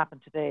made this happen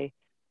today.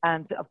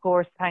 And of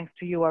course, thanks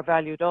to you, our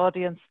valued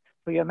audience,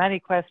 for your many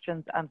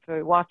questions and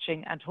for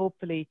watching, and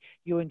hopefully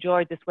you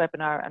enjoyed this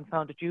webinar and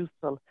found it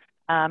useful.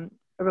 A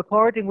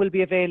recording will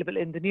be available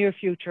in the near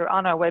future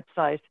on our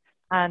website,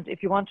 and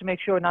if you want to make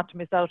sure not to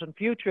miss out on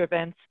future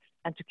events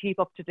and to keep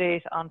up to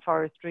date on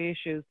forestry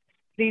issues,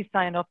 please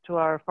sign up to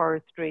our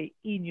forestry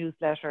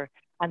e-newsletter,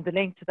 and the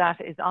link to that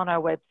is on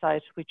our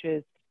website, which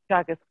is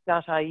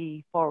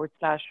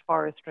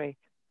teagasc.ie/forestry.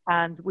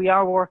 And we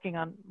are working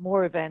on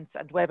more events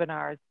and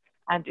webinars.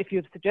 And if you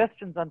have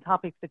suggestions on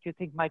topics that you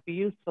think might be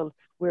useful,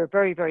 we're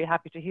very, very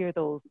happy to hear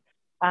those.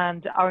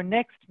 And our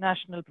next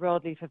National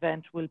Broadleaf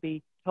event will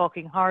be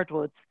Talking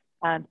Hardwoods.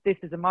 And this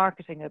is a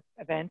marketing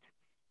event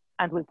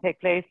and will take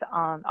place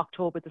on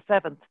October the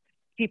 7th.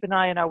 Keep an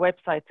eye on our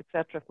websites,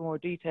 etc., for more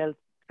details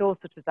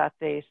closer to that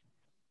date.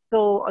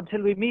 So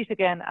until we meet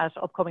again at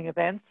upcoming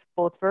events,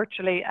 both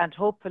virtually and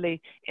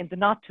hopefully in the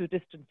not too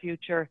distant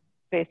future,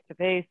 face to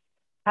face,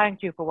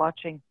 thank you for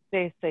watching,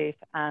 stay safe,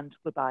 and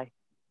goodbye.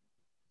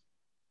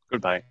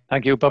 Goodbye.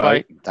 Thank you.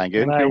 Bye-bye. Thank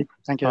you. Bye.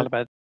 Thank you. All the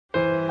best.